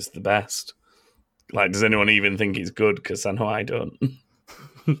think it's the best? Like, does anyone even think it's good? Because I know I don't.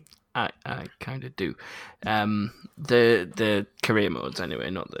 I kind of do. The career modes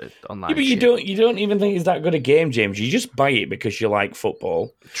anyway, not the online. Yeah, but you don't even think it's that good a game, James. You just buy it because you like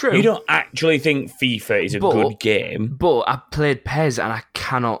football. True. You don't actually think FIFA is a good game. But I played PES and I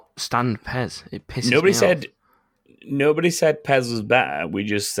cannot stand PES. It pisses me off. Nobody said PES was better. We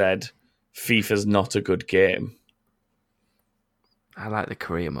just said FIFA's not a good game. I like the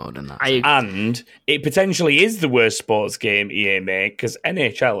career mode and that. And it potentially is the worst sports game EA make because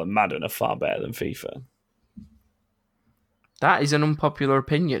NHL and Madden are far better than FIFA. That is an unpopular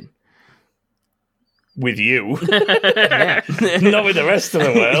opinion. With you. Yeah. Not with the rest of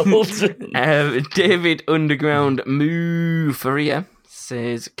the world. David Underground Moo Faria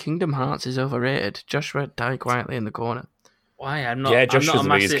says Kingdom Hearts is overrated. Joshua, die quietly in the corner. Why? I'm not. Yeah, Josh I'm was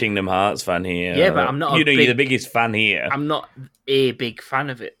not the biggest Kingdom Hearts fan here. Yeah, but I'm not. You're the biggest fan here. I'm not a big fan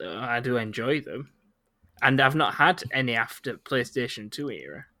of it though. I do enjoy them, and I've not had any after PlayStation 2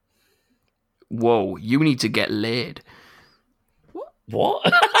 era. Whoa, you need to get laid. What?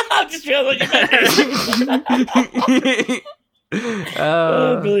 I just feel like you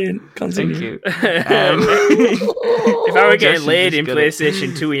brilliant. Continue. Thank you. If I were getting Josh, laid you in just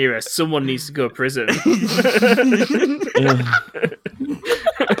PlayStation 2 era, someone needs to go to prison.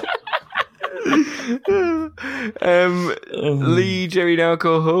 Lee Jerry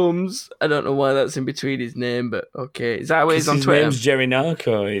Narco Holmes. I don't know why that's in between his name, but okay. Is that how he's on his Twitter? name's Jerry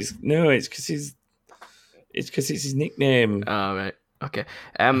Narco. It's because it's his nickname. Oh, right. Okay.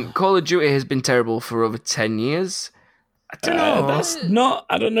 Call of Duty has been terrible for over 10 years. I don't know. That's not.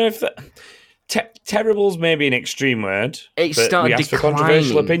 I don't know if that. Terrible's maybe an extreme word. It but started we asked for declining.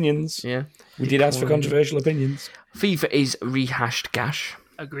 controversial opinions. Yeah. We did ask for controversial opinions. FIFA is rehashed gash.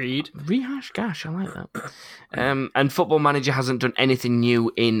 Agreed. Rehashed gash, I like that. And Football Manager hasn't done anything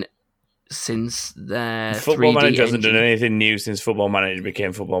new since their Football 3D Manager hasn't engine. done anything new since Football Manager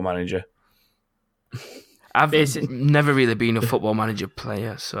became Football Manager. I've never really been a Football Manager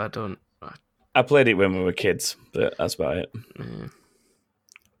player, so I don't. I played it when we were kids, but that's about it. Yeah.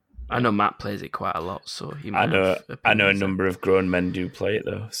 I know Matt plays it quite a lot, so he might I know have a opinions number of grown men do play it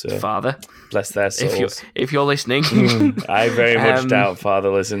though. So there. Father, bless their souls. if you're listening, I very much doubt Father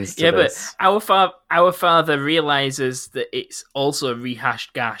listens to this. But our father realizes that it's also a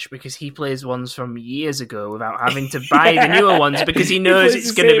rehashed gash because he plays ones from years ago without having to buy the newer ones because he knows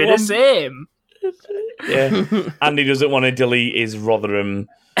it's going to be the same. Yeah, and he doesn't want to delete his Rotherham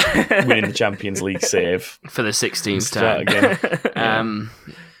winning the Champions League save for the 16th Start time. again.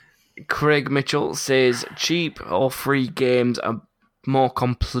 Craig Mitchell says cheap or free games are more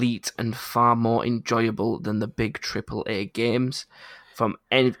complete and far more enjoyable than the big AAA games. From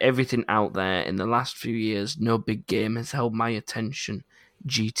everything out there in the last few years, no big game has held my attention.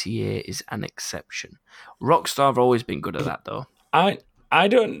 GTA is an exception. Rockstar have always been good at that, though. I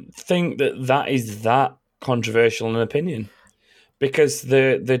don't think that is that controversial an opinion because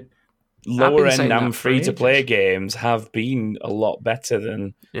the lower end and free to play games have been a lot better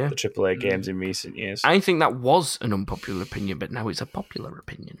than the AAA games in recent years. I think that was an unpopular opinion, but now it's a popular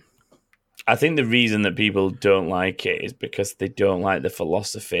opinion. I think the reason that people don't like it is because they don't like the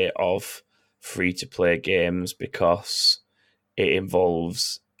philosophy of free to play games because it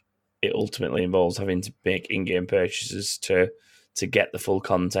ultimately involves having to make in-game purchases to get the full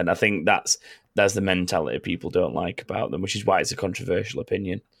content. I think that's the mentality people don't like about them, which is why it's a controversial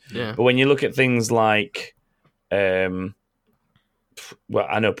opinion. Yeah. But when you look at things like, well,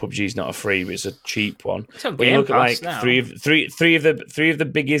 I know PUBG's not a free, but it's a cheap one. When you look at like three of the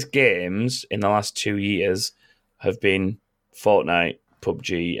biggest games in the last 2 years have been Fortnite,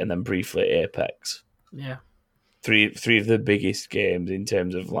 PUBG, and then briefly Apex. Yeah. Three of the biggest games in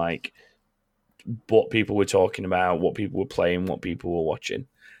terms of like what people were talking about, what people were playing, what people were watching.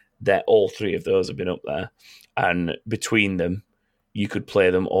 All three of those have been up there, and between them, you could play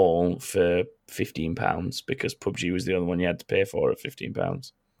them all for £15 because PUBG was the only one you had to pay for at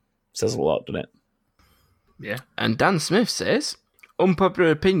 £15. Says a lot, doesn't it? Yeah. And Dan Smith says, unpopular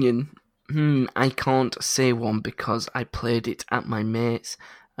opinion. I can't say one because I played it at my mate's,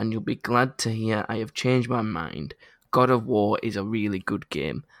 and you'll be glad to hear I have changed my mind. God of War is a really good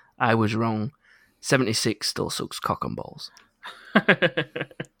game. I was wrong. 76 still sucks cock and balls.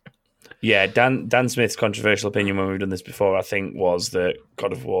 Yeah, Dan Smith's controversial opinion when we've done this before, I think, was that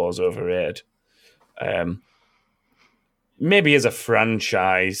God of War is overrated. maybe as a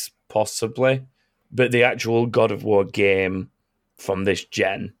franchise, possibly, but the actual God of War game from this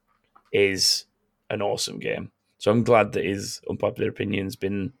gen is an awesome game. So I'm glad that his unpopular opinion's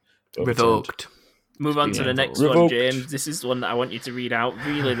been Revoked. Move on to the next one, James. This is the one that I want you to read out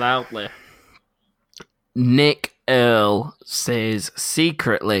really loudly. Nick Earl says,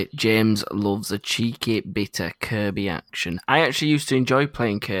 secretly, James loves a cheeky, bitter Kirby action. I actually used to enjoy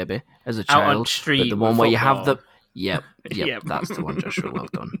playing Kirby as a child. Out on street but the one where you have the... football. Yep, Yep. that's the one, Joshua. Well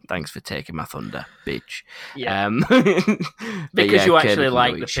done. Thanks for taking my thunder, bitch. Yeah. But Because you Kirby actually can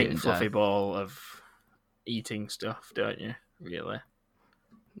like go the eat shit pink and fluffy die. ball of eating stuff, don't you? Really?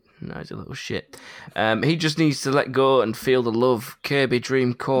 No, he's a little shit. He just needs to let go and feel the love. Kirby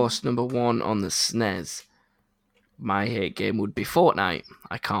Dream Course #1 on the SNES. My hate game would be Fortnite.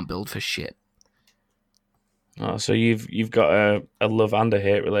 I can't build for shit. Oh, so you've got a love and a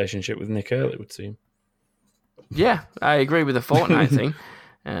hate relationship with Nick Earl, it would seem. Yeah, I agree with the Fortnite thing.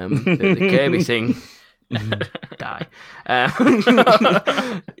 The Kirby thing, die.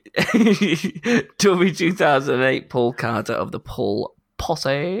 W2008 Paul Carter of the Paul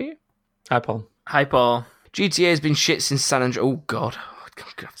Posse. Hi, Paul. Hi, Paul. GTA has been shit since San Andreas. Oh, God. I'm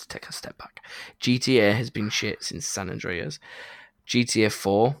going to have to take a step back. GTA has been shit since San Andreas. GTA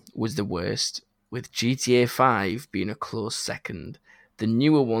 4 was the worst, with GTA 5 being a close second. The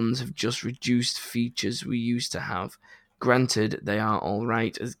newer ones have just reduced features we used to have. Granted, they are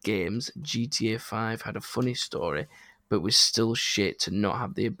alright as games. GTA 5 had a funny story, but was still shit to not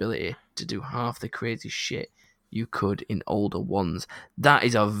have the ability to do half the crazy shit you could in older ones. That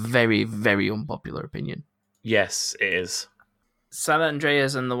is a very, very unpopular opinion. Yes, it is. San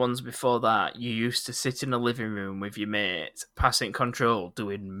Andreas and the ones before that, you used to sit in a living room with your mates, passing control,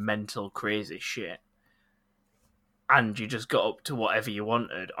 doing mental crazy shit. And you just got up to whatever you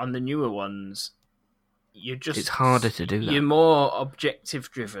wanted. On the newer ones, it's harder to do that. You're more objective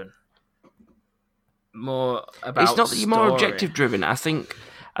driven. More about It's not that you're more story. objective driven. I think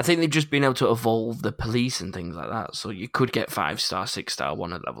they've just been able to evolve the police and things like that. So you could get 5-star, 6-star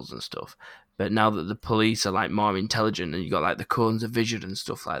wanted levels and stuff. But now that the police are like more intelligent and you got like the cones of vision and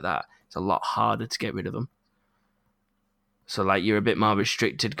stuff like that, it's a lot harder to get rid of them. So like you're a bit more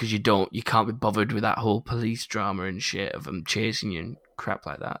restricted because you can't be bothered with that whole police drama and shit of them chasing you and crap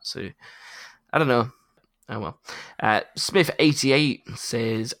like that. So I don't know. Oh well. Smith88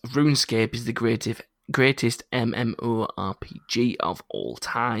 says RuneScape is the greatest MMORPG of all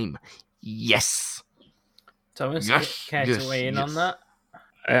time. Yes. Thomas, Yes, care yes, to weigh in yes. on that?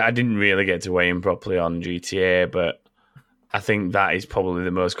 I didn't really get to weigh in properly on GTA, but I think that is probably the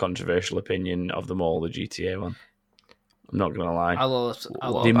most controversial opinion of them all, the GTA one. I'm not going to lie.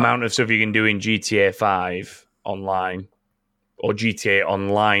 The amount of stuff you can do in GTA 5 online, or GTA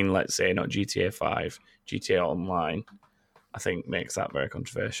Online, let's say, not GTA 5, GTA Online, I think makes that very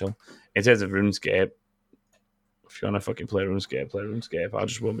controversial. In terms of RuneScape, if you want to fucking play RuneScape. I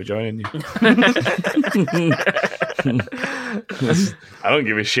just won't be joining you. I don't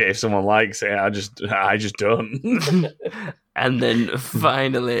give a shit if someone likes it. I just don't. And then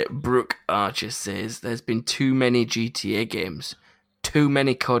finally, Brooke Archer says there's been too many GTA games, too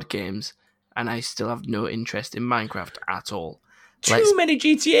many COD games, and I still have no interest in Minecraft at all. Too many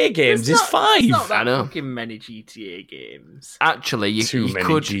GTA games. It's 5. It's not that I know. fucking many GTA games. Actually, you Too many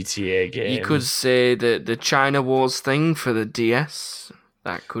could GTA games. you could say that the China Wars thing for the DS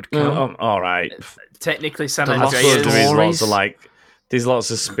that could count. All right. Technically, San The I Lost suppose there is Andreas. lots of there's lots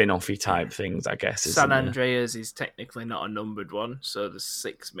of spin-offy type things, I guess. isn't San there? Andreas is technically not a numbered one, so there's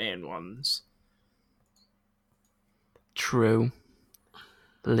 6 main ones. True.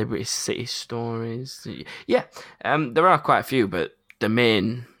 Liberty City Stories. Yeah, there are quite a few, but the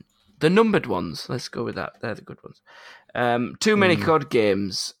numbered ones, let's go with that. They're the good ones. Too many COD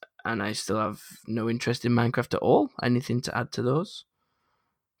games, and I still have no interest in Minecraft at all. Anything to add to those?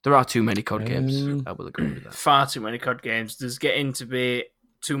 There are too many COD games. I will agree with that. Far too many COD games. There's getting to be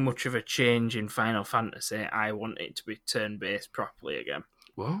too much of a change in Final Fantasy. I want it to be turn-based properly again.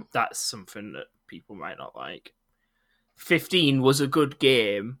 What? That's something that people might not like. 15 was a good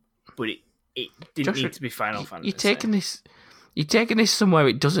game, but it didn't Joshua, need to be Final Fantasy. You're taking this somewhere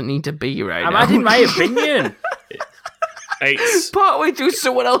it doesn't need to be right I'm now. adding my opinion. Partway through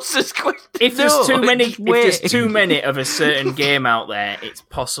someone else's question. If there's No, too many, just if there's wait. too many of a certain game out there, it's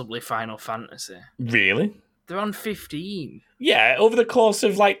possibly Final Fantasy. Really? They're on 15. Yeah, over the course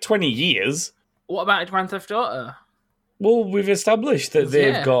of 20 years. What about Grand Theft Auto? Well, we've established that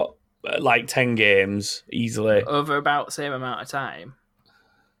they've Yeah. got 10 games easily. Over about the same amount of time.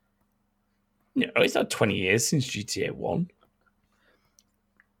 No, it's not 20 years since GTA 1.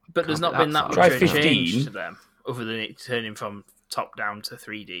 But there's Can't not be been that that far. much Try of a change 15. to them. other than it turning from top down to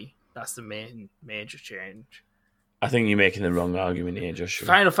 3D. That's the major change. I think you're making the wrong argument here, Joshua.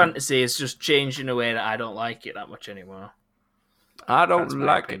 Final Fantasy has just changed in a way that I don't like it that much anymore. I don't That's my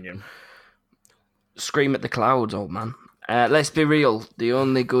like opinion. it. Scream at the clouds, old man. Let's be real. The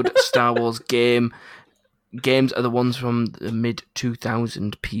only good Star Wars games are the ones from the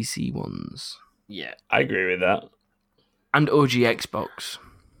mid-2000 PC ones. Yeah. I agree with that. And OG Xbox.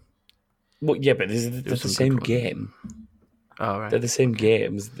 Well, yeah, but they're the some same good ones. game. Oh, right. They're the same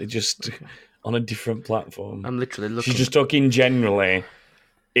games. They're just on a different platform. I'm literally looking. She's just talking generally.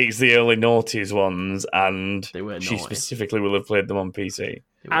 It's the early noughties ones, and They were she naughty. specifically will have played them on PC. They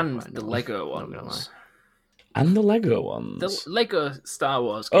were And quite the naughty, Lego not gonna lie. ones. And the Lego ones. The Lego Star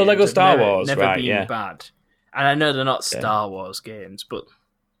Wars Oh, games Lego have Star Wars, never right, been yeah. bad. And I know they're not Yeah. Star Wars games, but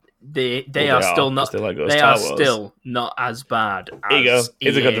they Well, are still 'cause not they're Lego they Star are Wars. still not as bad as Here you go.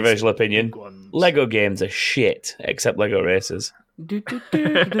 Here's a EA's controversial opinion. big ones. Lego games are shit, except Lego Racers. No,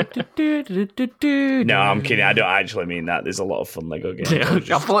 I'm kidding. I don't actually mean that. There's a lot of fun Lego games. I was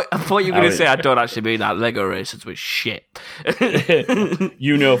I just- thought you were I going to was- say I don't actually mean that. Lego Racers was shit.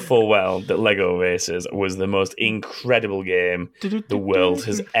 You know full well that Lego Racers was the most incredible game the world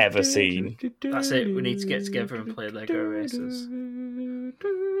has ever seen. That's it. We need to get together and play Lego Racers.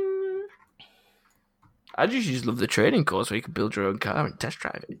 I just love the training course where you can build your own car and test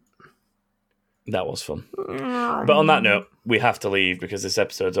drive it. That was fun. But on that note, we have to leave because this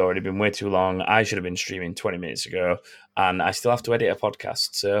episode's already been way too long. I should have been streaming 20 minutes ago, and I still have to edit a podcast,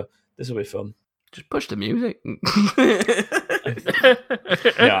 so this will be fun. Just push the music. No,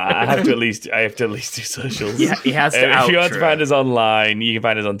 I have to at least do socials. Yeah, he has to If you want to outro. find us online, you can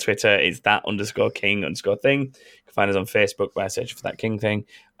find us on Twitter. It's that_king_thing. You can find us on Facebook by searching for That King Thing,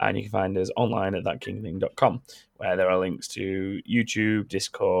 and you can find us online at thatkingthing.com, where there are links to YouTube,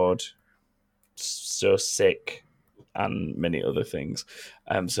 Discord, So Sick, and many other things.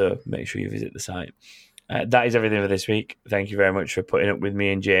 So make sure you visit the site. That is everything for this week. Thank you very much for putting up with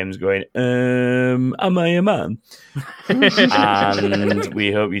me and James going, am I a man? And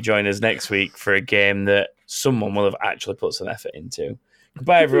we hope you join us next week for a game that someone will have actually put some effort into.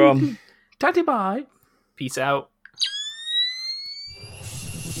 Goodbye, everyone. Tatty bye. Peace out.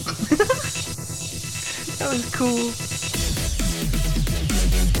 That was cool.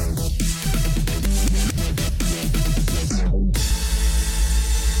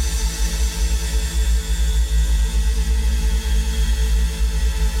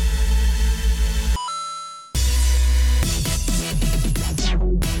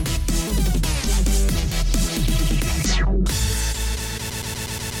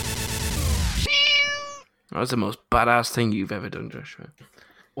 That was the most badass thing you've ever done, Joshua.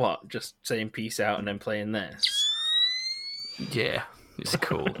 What? Just saying peace out and then playing this? Yeah, it's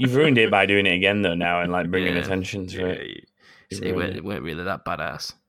cool. You've ruined it by doing it again, though, now, and like bringing Yeah. attention to it. See, it weren't really that badass.